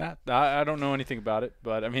 I don't know anything about it,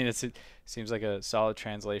 but I mean, it seems like a solid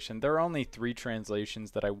translation. There are only 3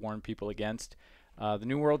 translations that I warn people against. The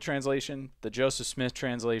New World Translation, the Joseph Smith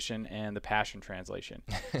Translation, and the Passion Translation.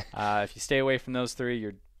 If you stay away from those 3,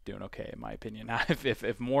 you're doing okay, in my opinion.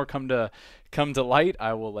 If more come to light,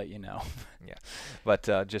 I will let you know. Yeah,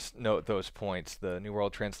 but just note those points. The New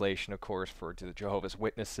World Translation, of course, for the Jehovah's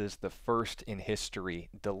Witnesses, the first in history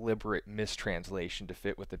deliberate mistranslation to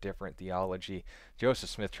fit with the different theology. Joseph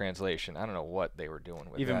Smith Translation, I don't know what they were doing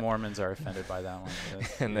with even that. Mormons are offended by that one.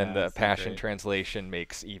 And then the Passion Translation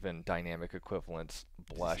makes even dynamic equivalence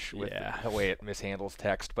blush with the way it mishandles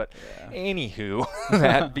text. But anywho,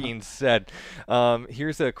 that being said,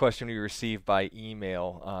 here's a question we received by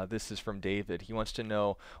email. This is from David. He wants to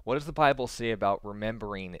know, what does the Bible say about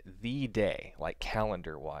remembering the day, like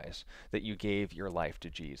calendar-wise, that you gave your life to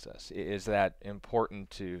Jesus? Is that important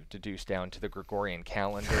to deduce down to the Gregorian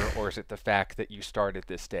calendar, or is it the fact that you started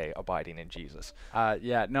this day abiding in Jesus?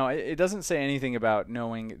 No, it doesn't say anything about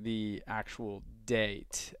knowing the actual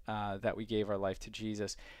date that we gave our life to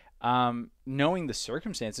Jesus. Knowing the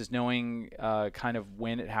circumstances, knowing kind of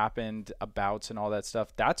when it happened, abouts and all that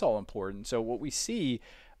stuff, that's all important. So what we see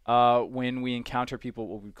when we encounter people,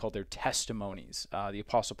 what we call their testimonies, the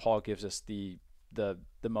Apostle Paul gives us the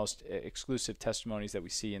most exclusive testimonies that we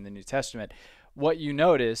see in the New Testament. What you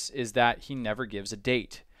notice is that he never gives a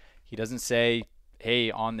date. He doesn't say,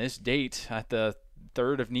 hey, on this date at the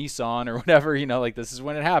 3rd of Nisan or whatever, like this is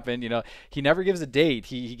when it happened. He never gives a date.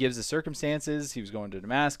 He gives the circumstances. He was going to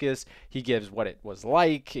Damascus. He gives what it was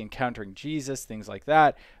like encountering Jesus, things like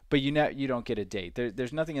that. But you don't get a date.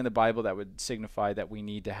 There's nothing in the Bible that would signify that we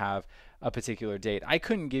need to have a particular date. I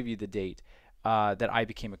couldn't give you the date that I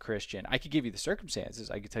became a Christian. I could give you the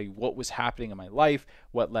circumstances. I could tell you what was happening in my life,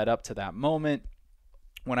 what led up to that moment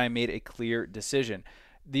when I made a clear decision.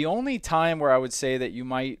 The only time where I would say that you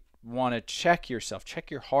might want to check yourself,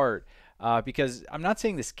 check your heart, because I'm not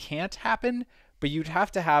saying this can't happen, but you'd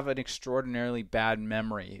have to have an extraordinarily bad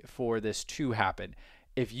memory for this to happen.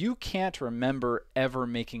 If you can't remember ever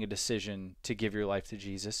making a decision to give your life to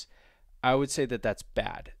Jesus, I would say that that's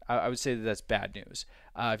bad. I would say that that's bad news.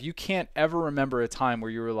 If you can't ever remember a time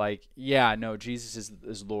where you were like, yeah, no, Jesus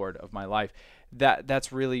is Lord of my life,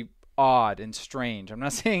 that's really odd and strange. I'm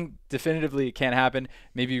not saying definitively it can't happen.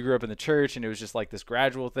 Maybe you grew up in the church and it was just like this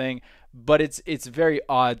gradual thing, but it's very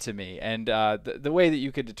odd to me. And the way that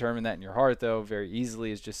you could determine that in your heart, though, very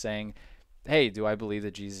easily is just saying, hey, do I believe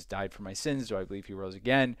that Jesus died for my sins? Do I believe he rose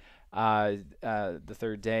again the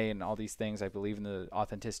 3rd day and all these things? I believe in the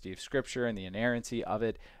authenticity of Scripture and the inerrancy of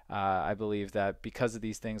it. I believe that because of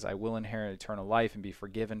these things, I will inherit eternal life and be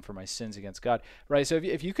forgiven for my sins against God. Right? So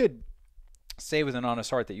if you could say with an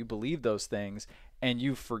honest heart that you believe those things and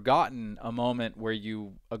you've forgotten a moment where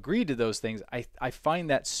you agreed to those things, I find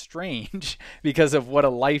that strange because of what a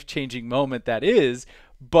life-changing moment that is.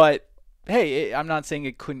 But hey, I'm not saying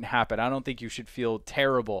it couldn't happen. I don't think you should feel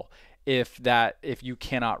terrible if you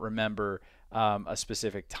cannot remember a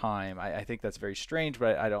specific time. I think that's very strange,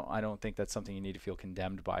 but I don't think that's something you need to feel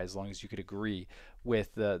condemned by, as long as you could agree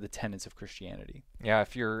with the tenets of Christianity. Yeah,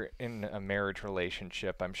 if you're in a marriage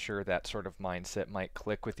relationship, I'm sure that sort of mindset might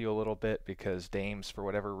click with you a little bit, because dames, for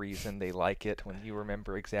whatever reason, they like it when you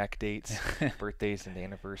remember exact dates. Birthdays and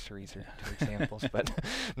anniversaries are 2 examples. But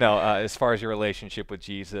no, as far as your relationship with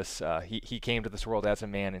Jesus, he came to this world as a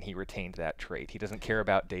man, and he retained that trait. He doesn't care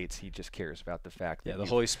about dates. He just cares about the fact that the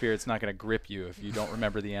Holy Spirit's not going to grip you if you don't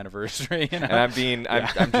remember the anniversary. And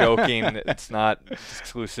I'm joking. It's not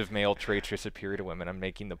exclusive male traits are superior to women. I'm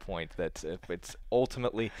making the point that if it's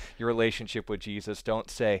ultimately your relationship with Jesus,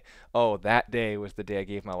 don't say, oh, that day was the day I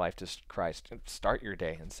gave my life to Christ. Start your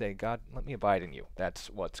day and say, God, let me abide in you. That's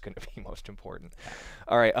what's going to be most important.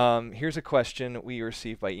 All right, here's a question we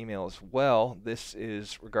received by email as well. This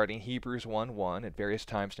is regarding Hebrews 1:1. At various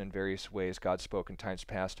times and in various ways God spoke in times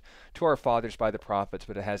past to our fathers by the prophets,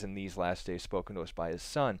 but it has in these last days spoken to us by his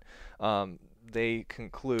Son. They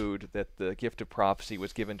conclude that the gift of prophecy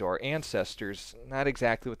was given to our ancestors. Not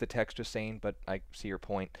exactly what the text is saying, but I see your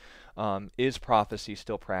point. Is prophecy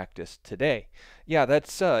still practiced today? Yeah,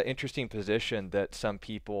 that's an interesting position that some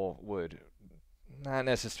people would not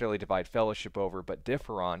necessarily divide fellowship over, but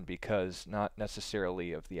differ on, because not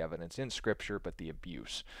necessarily of the evidence in Scripture, but the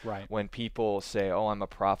abuse. Right. When people say, oh, I'm a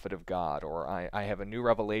prophet of God, or I have a new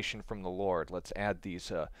revelation from the Lord, let's add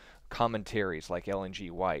these commentaries like Ellen G.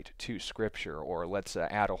 White to Scripture, or let's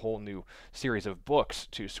add a whole new series of books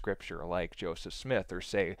to Scripture like Joseph Smith, or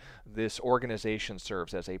say this organization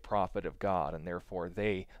serves as a prophet of God, and therefore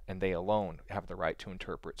they and they alone have the right to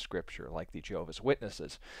interpret Scripture, like the Jehovah's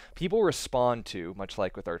Witnesses. People respond to, much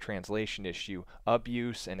like with our translation issue,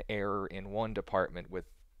 abuse and error in one department with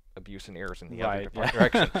abuse and errors in the other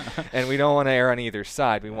direction. And we don't want to err on either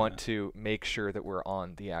side. We want to make sure that we're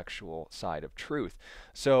on the actual side of truth.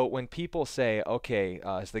 So when people say, okay,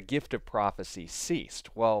 has the gift of prophecy ceased?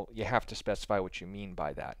 Well, you have to specify what you mean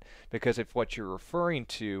by that. Because if what you're referring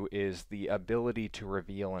to is the ability to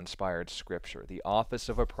reveal inspired Scripture, the office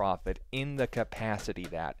of a prophet in the capacity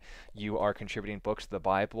that you are contributing books to the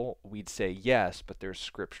Bible, we'd say yes, but there's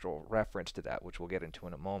scriptural reference to that, which we'll get into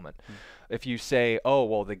in a moment. If you say, oh,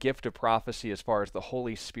 well, the gift of prophecy as far as the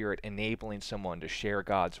Holy Spirit enabling someone to share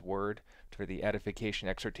God's word for the edification,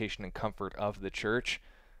 exhortation, and comfort of the church,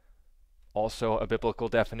 also a biblical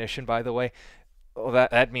definition, by the way, well,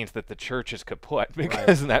 that means that the church is kaput,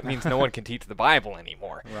 because that means no one can teach the Bible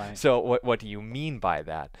anymore. Right. So what do you mean by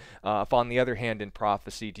that? If on the other hand in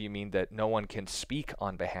prophecy, do you mean that no one can speak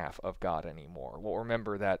on behalf of God anymore? Well,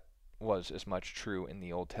 remember that was as much true in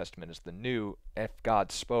the Old Testament as the New. If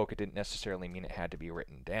God spoke, it didn't necessarily mean it had to be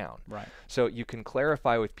written down. Right. So you can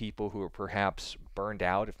clarify with people who are perhaps burned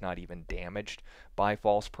out, if not even damaged, by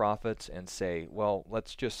false prophets, and say, well,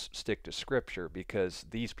 let's just stick to Scripture because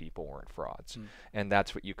these people weren't frauds. And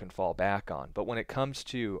that's what you can fall back on. But when it comes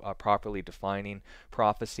to properly defining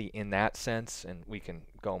prophecy in that sense, and we can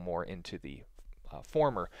go more into the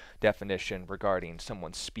former definition regarding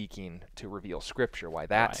someone speaking to reveal Scripture, why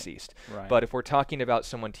that Right. ceased. Right. But if we're talking about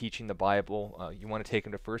someone teaching the Bible, you want to take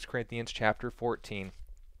them to 1 Corinthians chapter 14,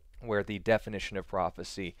 where the definition of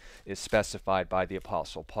prophecy is specified by the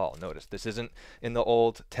Apostle Paul. Notice, this isn't in the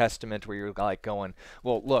Old Testament where you're like going,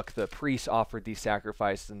 well, look, the priests offered these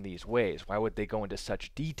sacrifices in these ways. Why would they go into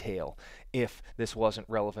such detail if this wasn't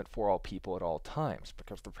relevant for all people at all times?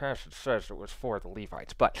 Because the passage says it was for the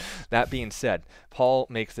Levites. But that being said, Paul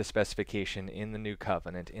makes the specification in the New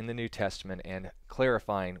Covenant, in the New Testament, and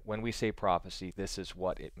clarifying when we say prophecy, this is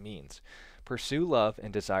what it means. Pursue love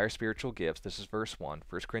and desire spiritual gifts. This is verse 1,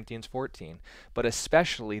 1 Corinthians 14. But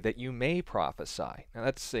especially that you may prophesy. Now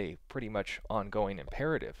that's a pretty much ongoing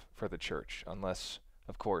imperative for the church, unless,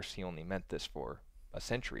 of course, he only meant this for a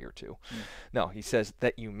century or two. No, he says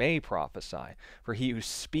that you may prophesy. For he who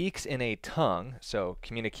speaks in a tongue, so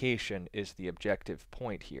communication is the objective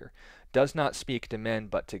point here, does not speak to men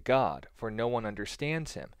but to God, for no one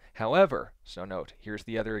understands him. However, so note, here's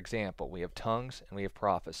the other example. We have tongues and we have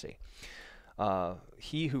prophecy.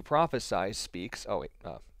 He who prophesies speaks,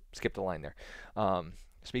 skipped a line there.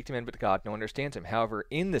 Speak to men but to God, no one understands him. However,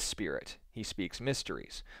 in the Spirit he speaks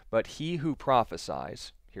mysteries. But he who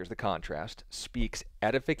prophesies, here's the contrast, speaks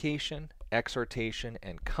edification, exhortation,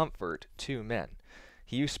 and comfort to men.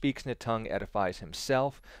 He who speaks in a tongue edifies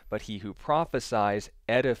himself, but he who prophesies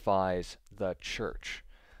edifies the church.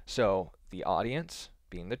 So the audience,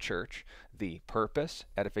 being the church, the purpose,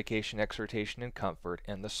 edification, exhortation, and comfort,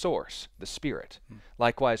 and the source, the Spirit.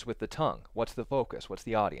 Likewise with the tongue. What's the focus? What's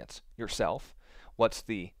the audience? Yourself. What's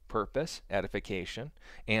the purpose? Edification.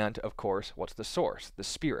 And, of course, what's the source? The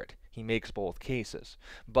Spirit. He makes both cases.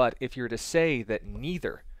 But if you're to say that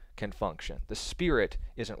neither can function, the Spirit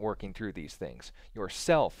isn't working through these things,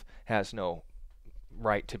 yourself has no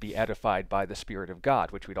right to be edified by the Spirit of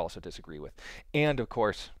God, which we'd also disagree with. And, of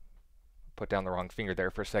course, put down the wrong finger there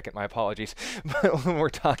for a second, my apologies. But when we're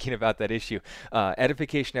talking about that issue,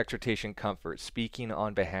 edification, exhortation, comfort, speaking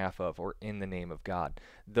on behalf of or in the name of God,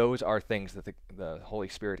 those are things that the Holy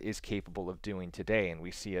Spirit is capable of doing today, and we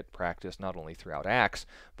see it practiced not only throughout Acts,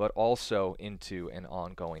 but also into and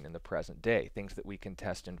ongoing in the present day, things that we can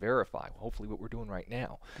test and verify, hopefully what we're doing right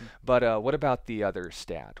now. But what about the other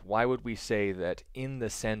stat? Why would we say that in the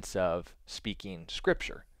sense of speaking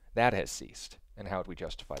Scripture, that has ceased? And how would we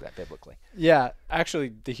justify that biblically? Yeah,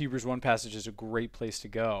 actually, the Hebrews 1 passage is a great place to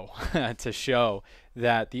go to show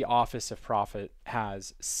that the office of prophet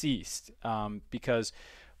has ceased. Because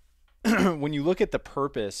when you look at the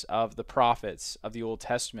purpose of the prophets of the Old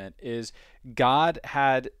Testament, is God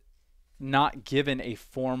had not given a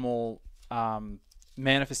formal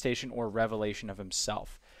manifestation or revelation of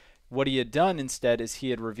himself. What he had done instead is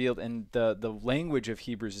he had revealed, and the language of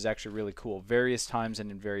Hebrews is actually really cool, various times and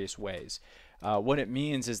in various ways. What it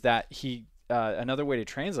means is that another way to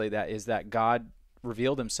translate that is that God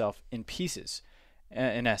revealed himself in pieces,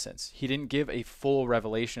 in essence. He didn't give a full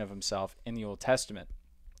revelation of himself in the Old Testament.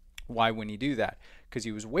 Why wouldn't he do that? Because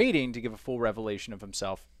he was waiting to give a full revelation of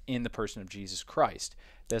himself in the person of Jesus Christ.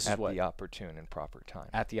 This is what the opportune and proper time.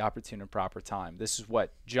 At the opportune and proper time. This is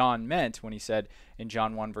what John meant when he said in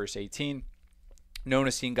John 1 verse 18, "No one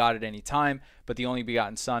has seen God at any time, but the only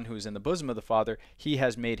begotten Son who is in the bosom of the Father, he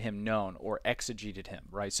has made him known," or exegeted him,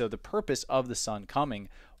 right? So the purpose of the Son coming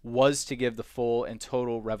was to give the full and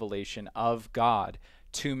total revelation of God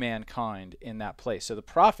to mankind in that place. So the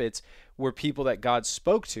prophets were people that God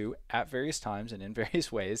spoke to at various times and in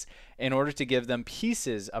various ways in order to give them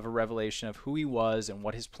pieces of a revelation of who he was and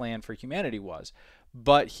what his plan for humanity was.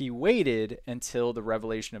 But he waited until the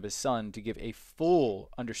revelation of his Son to give a full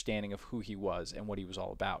understanding of who he was and what he was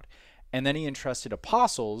all about. And then he entrusted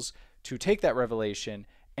apostles to take that revelation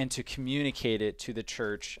and to communicate it to the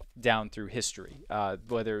church down through history,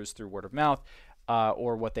 whether it was through word of mouth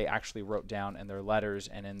or what they actually wrote down in their letters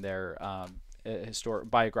and in their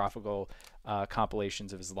biographical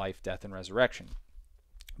compilations of his life, death, and resurrection.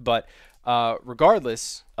 But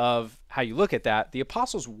regardless of how you look at that, the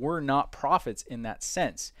apostles were not prophets in that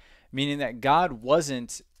sense, meaning that God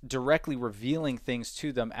wasn't directly revealing things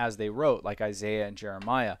to them as they wrote, like Isaiah and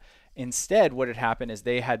Jeremiah. Instead, what had happened is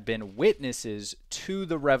they had been witnesses to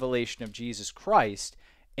the revelation of Jesus Christ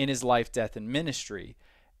in his life, death, and ministry.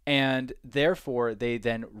 And therefore, they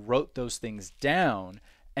then wrote those things down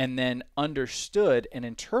and then understood and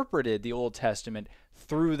interpreted the Old Testament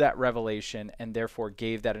through that revelation and therefore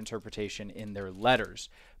gave that interpretation in their letters.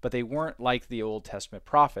 But they weren't like the Old Testament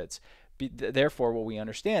prophets. Therefore, what we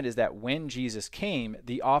understand is that when Jesus came,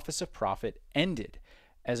 the office of prophet ended.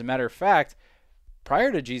 As a matter of fact,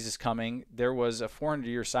 prior to Jesus coming, there was a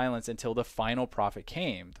 400-year silence until the final prophet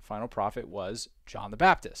came. The final prophet was John the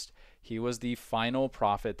Baptist. He was the final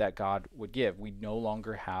prophet that God would give. We no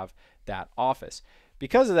longer have that office.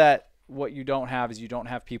 Because of that, what you don't have is you don't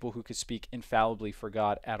have people who could speak infallibly for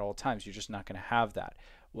God at all times. You're just not going to have that.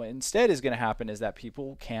 What instead is going to happen is that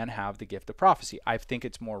people can have the gift of prophecy. I think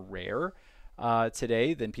it's more rare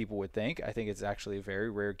today than people would think. I think it's actually a very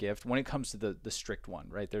rare gift when it comes to the strict one,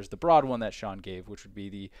 right? There's the broad one that Sean gave, which would be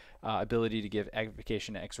the ability to give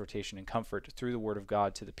edification, exhortation, and comfort through the word of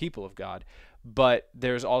God to the people of God. But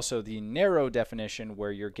there's also the narrow definition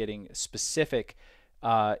where you're getting specific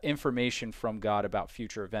information from God about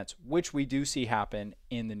future events, which we do see happen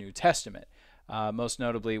in the New Testament. Most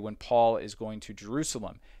notably, when Paul is going to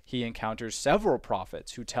Jerusalem, he encounters several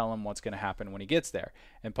prophets who tell him what's going to happen when he gets there.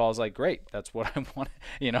 And Paul's like, great, that's what I want.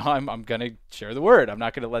 I'm going to share the word. I'm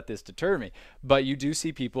not going to let this deter me. But you do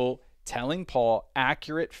see people telling Paul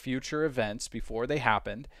accurate future events before they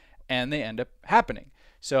happened, and they end up happening.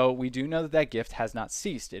 So we do know that that gift has not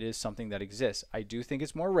ceased. It is something that exists. I do think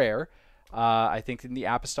it's more rare. I think in the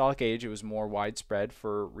apostolic age, it was more widespread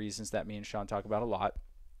for reasons that me and Sean talk about a lot.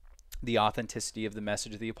 The authenticity of the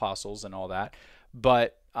message of the apostles and all that.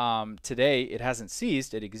 But today it hasn't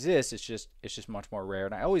ceased. It exists. It's just much more rare.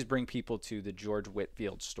 And I always bring people to the George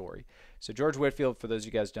Whitefield story. So George Whitefield, for those of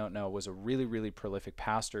you guys who don't know, was a really, really prolific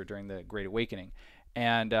pastor during the Great Awakening.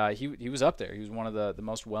 And he was up there. He was one of the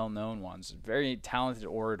most well-known ones. Very talented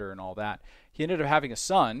orator and all that. He ended up having a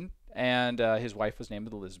son, and his wife was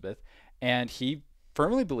named Elizabeth. And he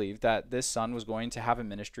firmly believed that this son was going to have a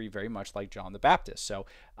ministry very much like John the Baptist. So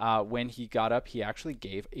when he got up, he actually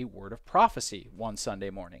gave a word of prophecy one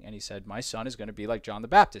Sunday morning. And he said, my son is going to be like John the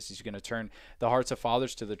Baptist. He's going to turn the hearts of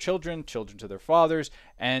fathers to their children, children to their fathers.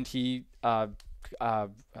 And he, what's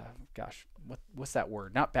that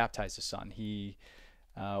word? Not baptized his son. He,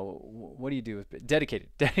 what do you do with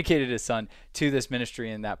dedicated his son to this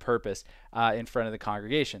ministry and that purpose in front of the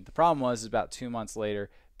congregation. The problem was about 2 months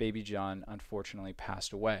later, baby John unfortunately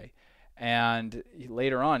passed away. And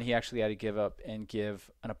later on, he actually had to give up and give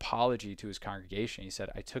an apology to his congregation. He said,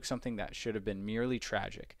 I took something that should have been merely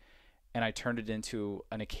tragic, and I turned it into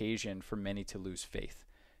an occasion for many to lose faith.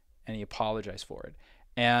 And he apologized for it.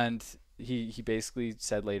 And he basically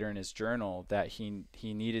said later in his journal that he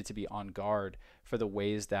needed to be on guard for the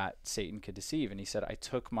ways that Satan could deceive. And he said, I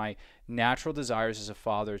took my natural desires as a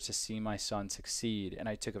father to see my son succeed, and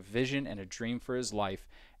I took a vision and a dream for his life,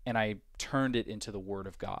 and I turned it into the word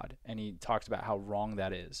of God. And he talked about how wrong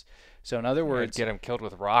that is. So in other words, get him killed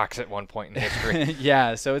with rocks at one point in history.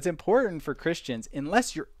 Yeah. So it's important for Christians,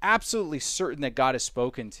 unless you're absolutely certain that God has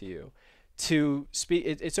spoken to you, to speak.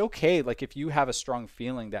 It's okay. Like if you have a strong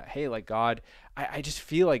feeling that, hey, like God, I just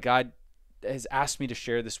feel like God has asked me to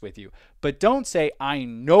share this with you. But don't say, I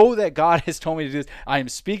know that God has told me to do this. I am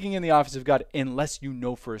speaking in the office of God, unless you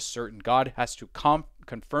know for a certain. God has to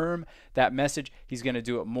confirm that message. He's going to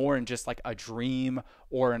do it more in just like a dream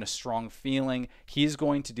or in a strong feeling. He's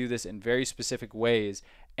going to do this in very specific ways,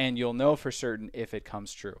 and you'll know for certain if it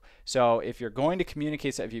comes true. So if you're going to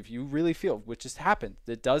communicate, if you really feel, which just happened,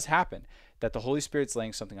 it does happen, that the Holy Spirit's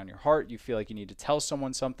laying something on your heart, you feel like you need to tell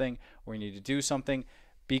someone something or you need to do something,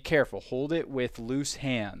 be careful. Hold it with loose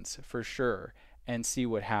hands for sure and see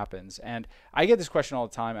what happens. And I get this question all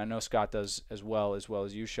the time. I know Scott does as well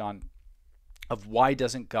as you, Sean, of why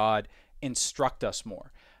doesn't God instruct us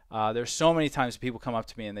more? There's so many times people come up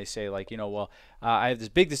to me and they say like, I have this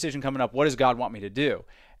big decision coming up. What does God want me to do?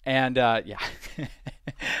 And yeah, I'm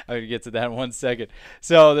going to get to that in 1 second.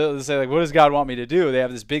 So they'll say like, what does God want me to do? They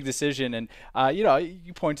have this big decision, and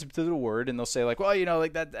you point them to the word, and they'll say like, well,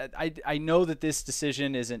 like that I know that this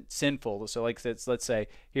decision isn't sinful. So like let's say,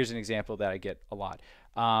 here's an example that I get a lot.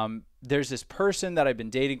 There's this person that I've been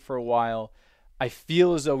dating for a while. I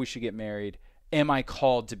feel as though we should get married. Am I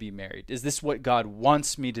called to be married? Is this what God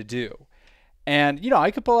wants me to do? And,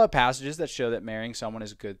 I could pull out passages that show that marrying someone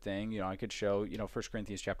is a good thing. I could show, 1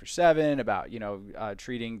 Corinthians chapter 7 about,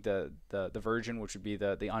 treating the virgin, which would be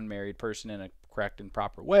the unmarried person, in a correct and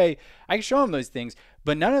proper way. I can show them those things,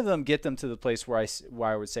 but none of them get them to the place where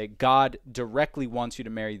I would say God directly wants you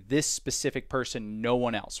to marry this specific person, no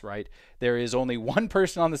one else, right? There is only one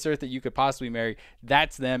person on this earth that you could possibly marry.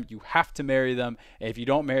 That's them. You have to marry them. And if you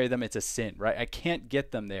don't marry them, it's a sin, right? I can't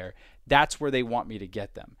get them there. That's where they want me to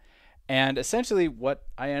get them. And essentially what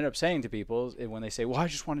I end up saying to people is when they say, well, I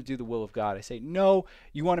just want to do the will of God, I say, no,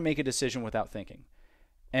 you want to make a decision without thinking.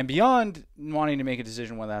 And beyond wanting to make a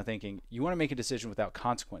decision without thinking, you want to make a decision without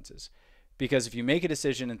consequences. Because if you make a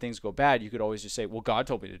decision and things go bad, you could always just say, well, God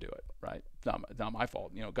told me to do it, right? Not my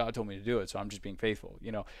fault. God told me to do it, so I'm just being faithful.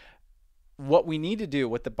 what we need to do,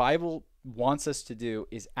 what the Bible wants us to do,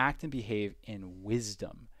 is act and behave in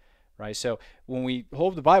wisdom, right? So when we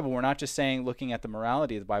hold the Bible, we're not just saying looking at the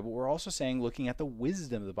morality of the Bible, we're also saying looking at the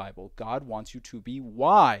wisdom of the Bible. God wants you to be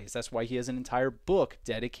wise. That's why he has an entire book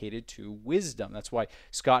dedicated to wisdom. That's why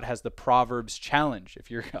Scott has the Proverbs challenge. If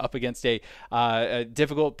you're up against a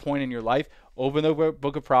difficult point in your life, open the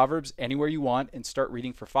book of Proverbs anywhere you want and start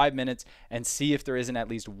reading for 5 minutes and see if there isn't at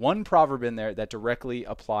least one proverb in there that directly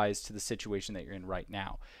applies to the situation that you're in right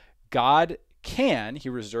now. God he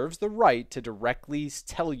reserves the right to directly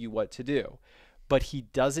tell you what to do, but he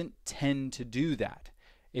doesn't tend to do that.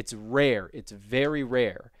 It's rare. It's very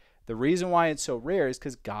rare. The reason why it's so rare is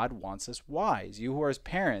because God wants us wise. You who are his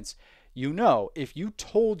parents, you know, if you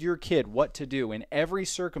told your kid what to do in every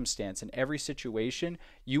circumstance, in every situation,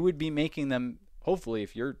 you would be making them, hopefully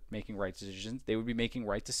if you're making right decisions, they would be making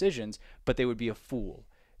right decisions, but they would be a fool.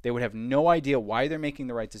 They would have no idea why they're making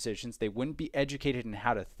the right decisions. They wouldn't be educated in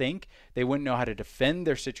how to think. They wouldn't know how to defend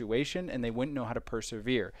their situation, and they wouldn't know how to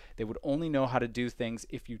persevere. They would only know how to do things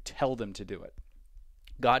if you tell them to do it.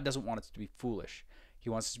 God doesn't want us to be foolish. He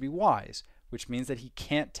wants us to be wise, which means that he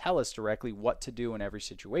can't tell us directly what to do in every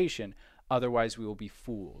situation. Otherwise, we will be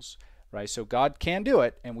fools, right? So God can do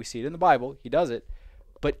it, and we see it in the Bible. He does it.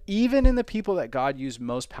 But even in the people that God used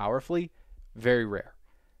most powerfully, very rare.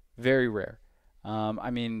 Very rare. I'll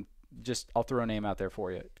throw a name out there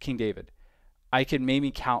for you. King David. I could maybe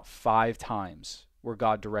count 5 times where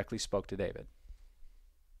God directly spoke to David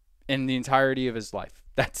in the entirety of his life.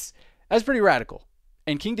 That's pretty radical.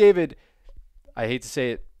 And King David, I hate to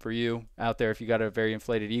say it for you out there if you got a very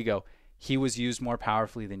inflated ego, he was used more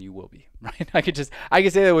powerfully than you will be, right? I can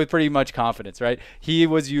say that with pretty much confidence, right? He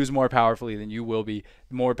was used more powerfully than you will be,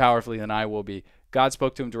 more powerfully than I will be. God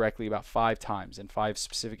spoke to him directly about 5 times in 5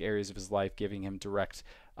 specific areas of his life, giving him direct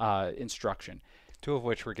instruction. 2 of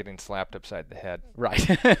which were getting slapped upside the head. Right.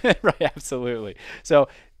 Right, absolutely. So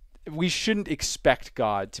we shouldn't expect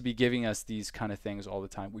God to be giving us these kind of things all the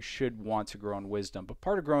time. We should want to grow in wisdom. But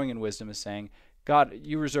part of growing in wisdom is saying, God,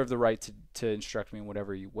 you reserve the right to instruct me in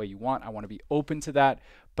whatever way you want. I want to be open to that,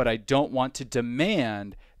 but I don't want to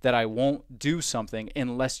demand that I won't do something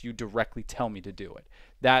unless you directly tell me to do it.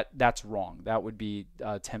 That's wrong. That would be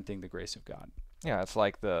tempting the grace of God. Yeah, it's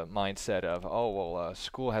like the mindset of,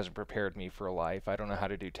 school hasn't prepared me for life. I don't know how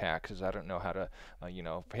to do taxes. I don't know how to,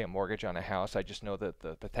 pay a mortgage on a house. I just know that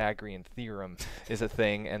the Pythagorean theorem is a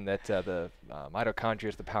thing and that the mitochondria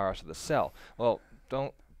is the powerhouse of the cell. Well,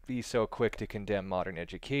 don't be so quick to condemn modern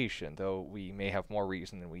education, though we may have more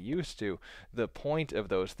reason than we used to. The point of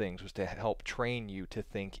those things was to help train you to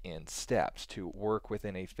think in steps, to work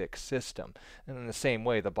within a fixed system. And in the same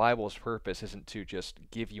way, the Bible's purpose isn't to just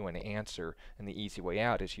give you an answer and the easy way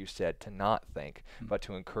out, as you said, to not think, but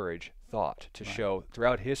to encourage thought, to show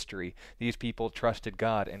throughout history these people trusted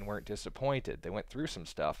God and weren't disappointed. They went through some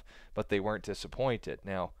stuff, but they weren't disappointed.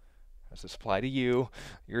 Now, does this apply to you?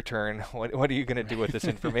 Your turn. What are you going to do with this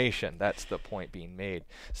information? That's the point being made.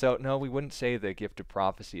 So, no, we wouldn't say the gift of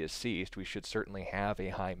prophecy has ceased. We should certainly have a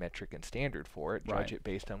high metric and standard for it, judge it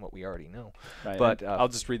based on what we already know. Right. But I'll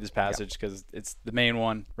just read this passage because it's the main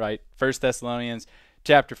one, right? 1 Thessalonians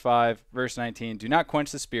chapter 5, verse 19. Do not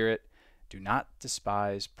quench the spirit. Do not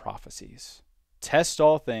despise prophecies. Test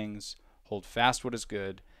all things. Hold fast what is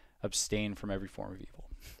good. Abstain from every form of evil.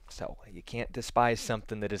 So you can't despise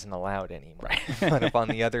something that isn't allowed anymore. Right. But if on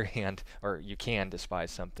the other hand, or you can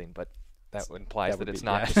despise something, but that implies that it's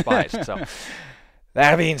not despised. So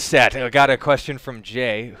that being said, I got a question from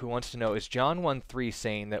Jay who wants to know, is John 1:3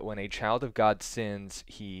 saying that when a child of God sins,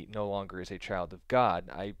 he no longer is a child of God?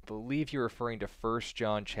 I believe you're referring to 1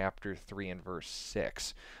 John chapter 3 and verse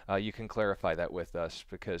 6. You can clarify that with us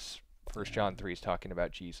because 1 John 3 is talking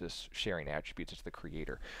about Jesus sharing attributes as the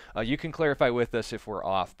creator. You can clarify with us if we're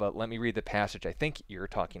off, but let me read the passage I think you're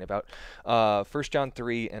talking about. 1 John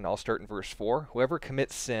 3, and I'll start in verse 4. Whoever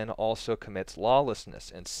commits sin also commits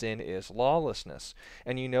lawlessness, and sin is lawlessness.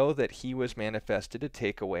 And you know that he was manifested to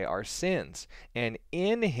take away our sins, and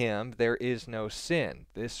in him there is no sin.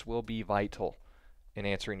 This will be vital in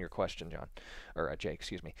answering your question, Jay,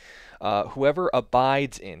 excuse me. Whoever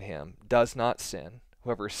abides in him does not sin.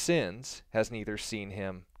 Whoever sins has neither seen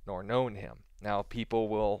him nor known him. Now, people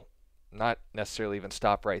will not necessarily even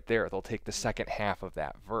stop right there. They'll take the second half of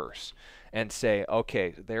that verse and say,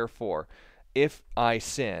 okay, therefore, if I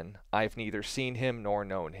sin, I've neither seen him nor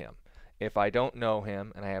known him. If I don't know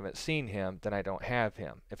him and I haven't seen him, then I don't have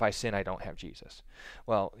him. If I sin, I don't have Jesus.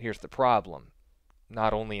 Well, here's the problem.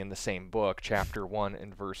 not only in the same book, chapter 1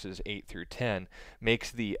 and verses 8 through 10, makes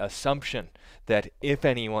the assumption that if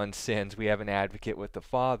anyone sins, we have an advocate with the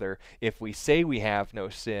Father. If we say we have no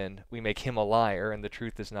sin, we make him a liar, and the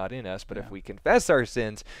truth is not in us. But if we confess our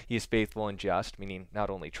sins, he is faithful and just, meaning not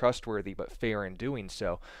only trustworthy, but fair in doing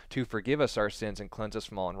so, to forgive us our sins and cleanse us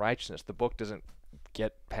from all unrighteousness. The book doesn't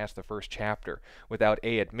get past the first chapter without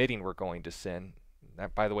admitting we're going to sin.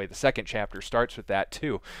 That, by the way, the second chapter starts with that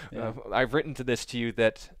too. I've written to this to you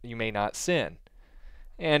that you may not sin.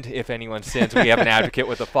 And if anyone sins, we have an advocate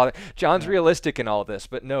with the Father. John's realistic in all this,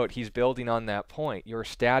 but note, he's building on that point. Your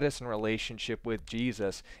status and relationship with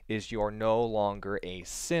Jesus is you're no longer a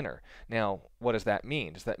sinner. Now, what does that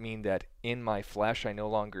mean? Does that mean that in my flesh I no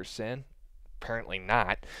longer sin? Apparently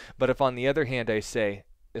not. But if on the other hand I say,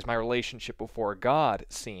 is my relationship before God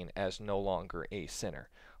seen as no longer a sinner?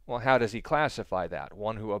 Well, how does he classify that?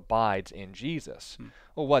 One who abides in Jesus.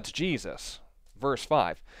 Well, what's Jesus? Verse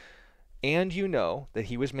 5. And you know that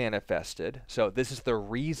he was manifested. So this is the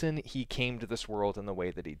reason he came to this world in the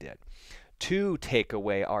way that he did. To take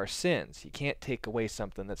away our sins. You can't take away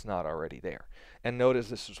something that's not already there. And notice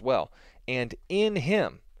this as well. And in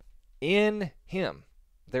him,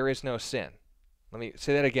 there is no sin. Let me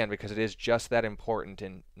say that again because it is just that important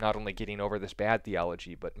in not only getting over this bad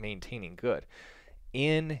theology, but maintaining good.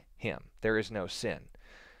 In him, there is no sin.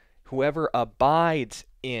 Whoever abides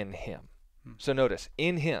in him. So notice,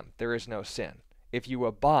 in him, there is no sin. If you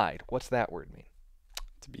abide, what's that word mean?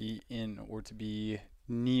 To be in or to be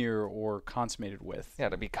near or consummated with. Yeah,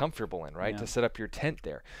 to be comfortable in, right? To set up your tent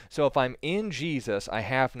there. So if I'm in Jesus, I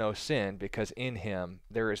have no sin because in him,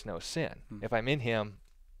 there is no sin. If I'm in him,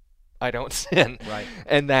 I don't sin. Right.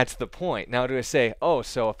 And that's the point. Now do I say, oh,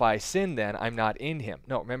 so if I sin then, I'm not in him.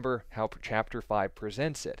 No, remember how chapter 5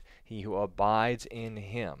 presents it. He who abides in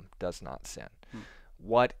him does not sin.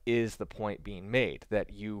 What is the point being made?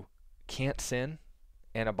 That you can't sin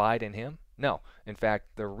and abide in him? No. In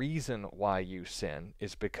fact, the reason why you sin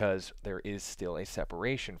is because there is still a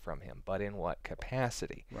separation from him. But in what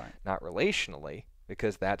capacity? Right. Not relationally,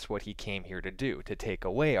 because that's what he came here to do, to take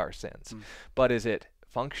away our sins. But is it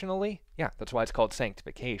functionally? Yeah, that's why it's called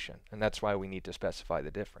sanctification, and that's why we need to specify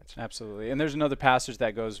the difference. Absolutely. And there's another passage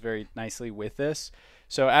that goes very nicely with this.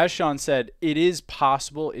 So as Sean said, it is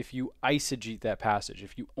possible if you eisegete that passage,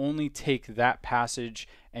 if you only take that passage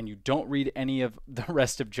and you don't read any of the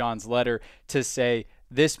rest of John's letter, to say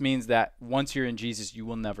this means that once you're in Jesus, you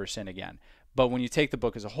will never sin again. But when you take the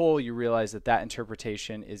book as a whole, you realize that that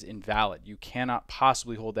interpretation is invalid. You cannot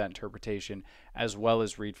possibly hold that interpretation as well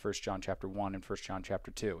as read 1 John chapter 1 and 1 John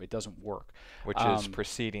chapter 2. It doesn't work. Which is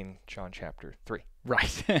preceding John chapter 3.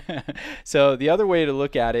 Right. So the other way to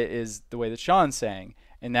look at it is the way that Sean's saying,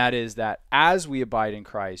 and that is that as we abide in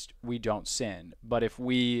Christ, we don't sin. But if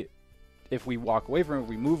we walk away from him, if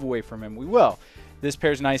we move away from him, we will. This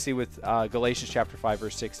pairs nicely with Galatians chapter 5,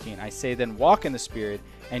 verse 16. I say then, walk in the Spirit,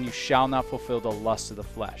 and you shall not fulfill the lusts of the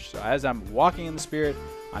flesh. So as I'm walking in the Spirit,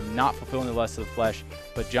 I'm not fulfilling the lusts of the flesh.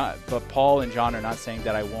 But Paul and John are not saying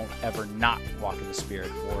that I won't ever not walk in the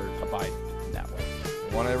Spirit or abide in that way.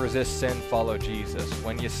 Want to resist sin, follow Jesus.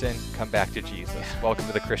 When you sin, come back to Jesus. Welcome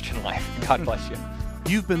to the Christian life. God bless you.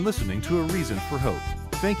 You've been listening to A Reason for Hope.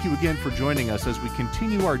 Thank you again for joining us as we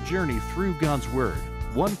continue our journey through God's Word,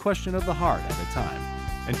 one question of the heart at a time.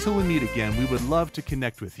 Until we meet again, we would love to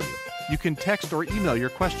connect with you. You can text or email your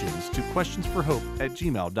questions to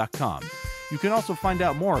questionsforhope@gmail.com. You can also find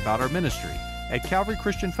out more about our ministry at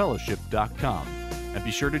calvarychristianfellowship.com. And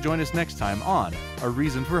be sure to join us next time on A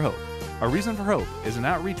Reason for Hope. A Reason for Hope is an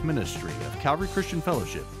outreach ministry of Calvary Christian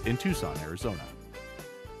Fellowship in Tucson, Arizona.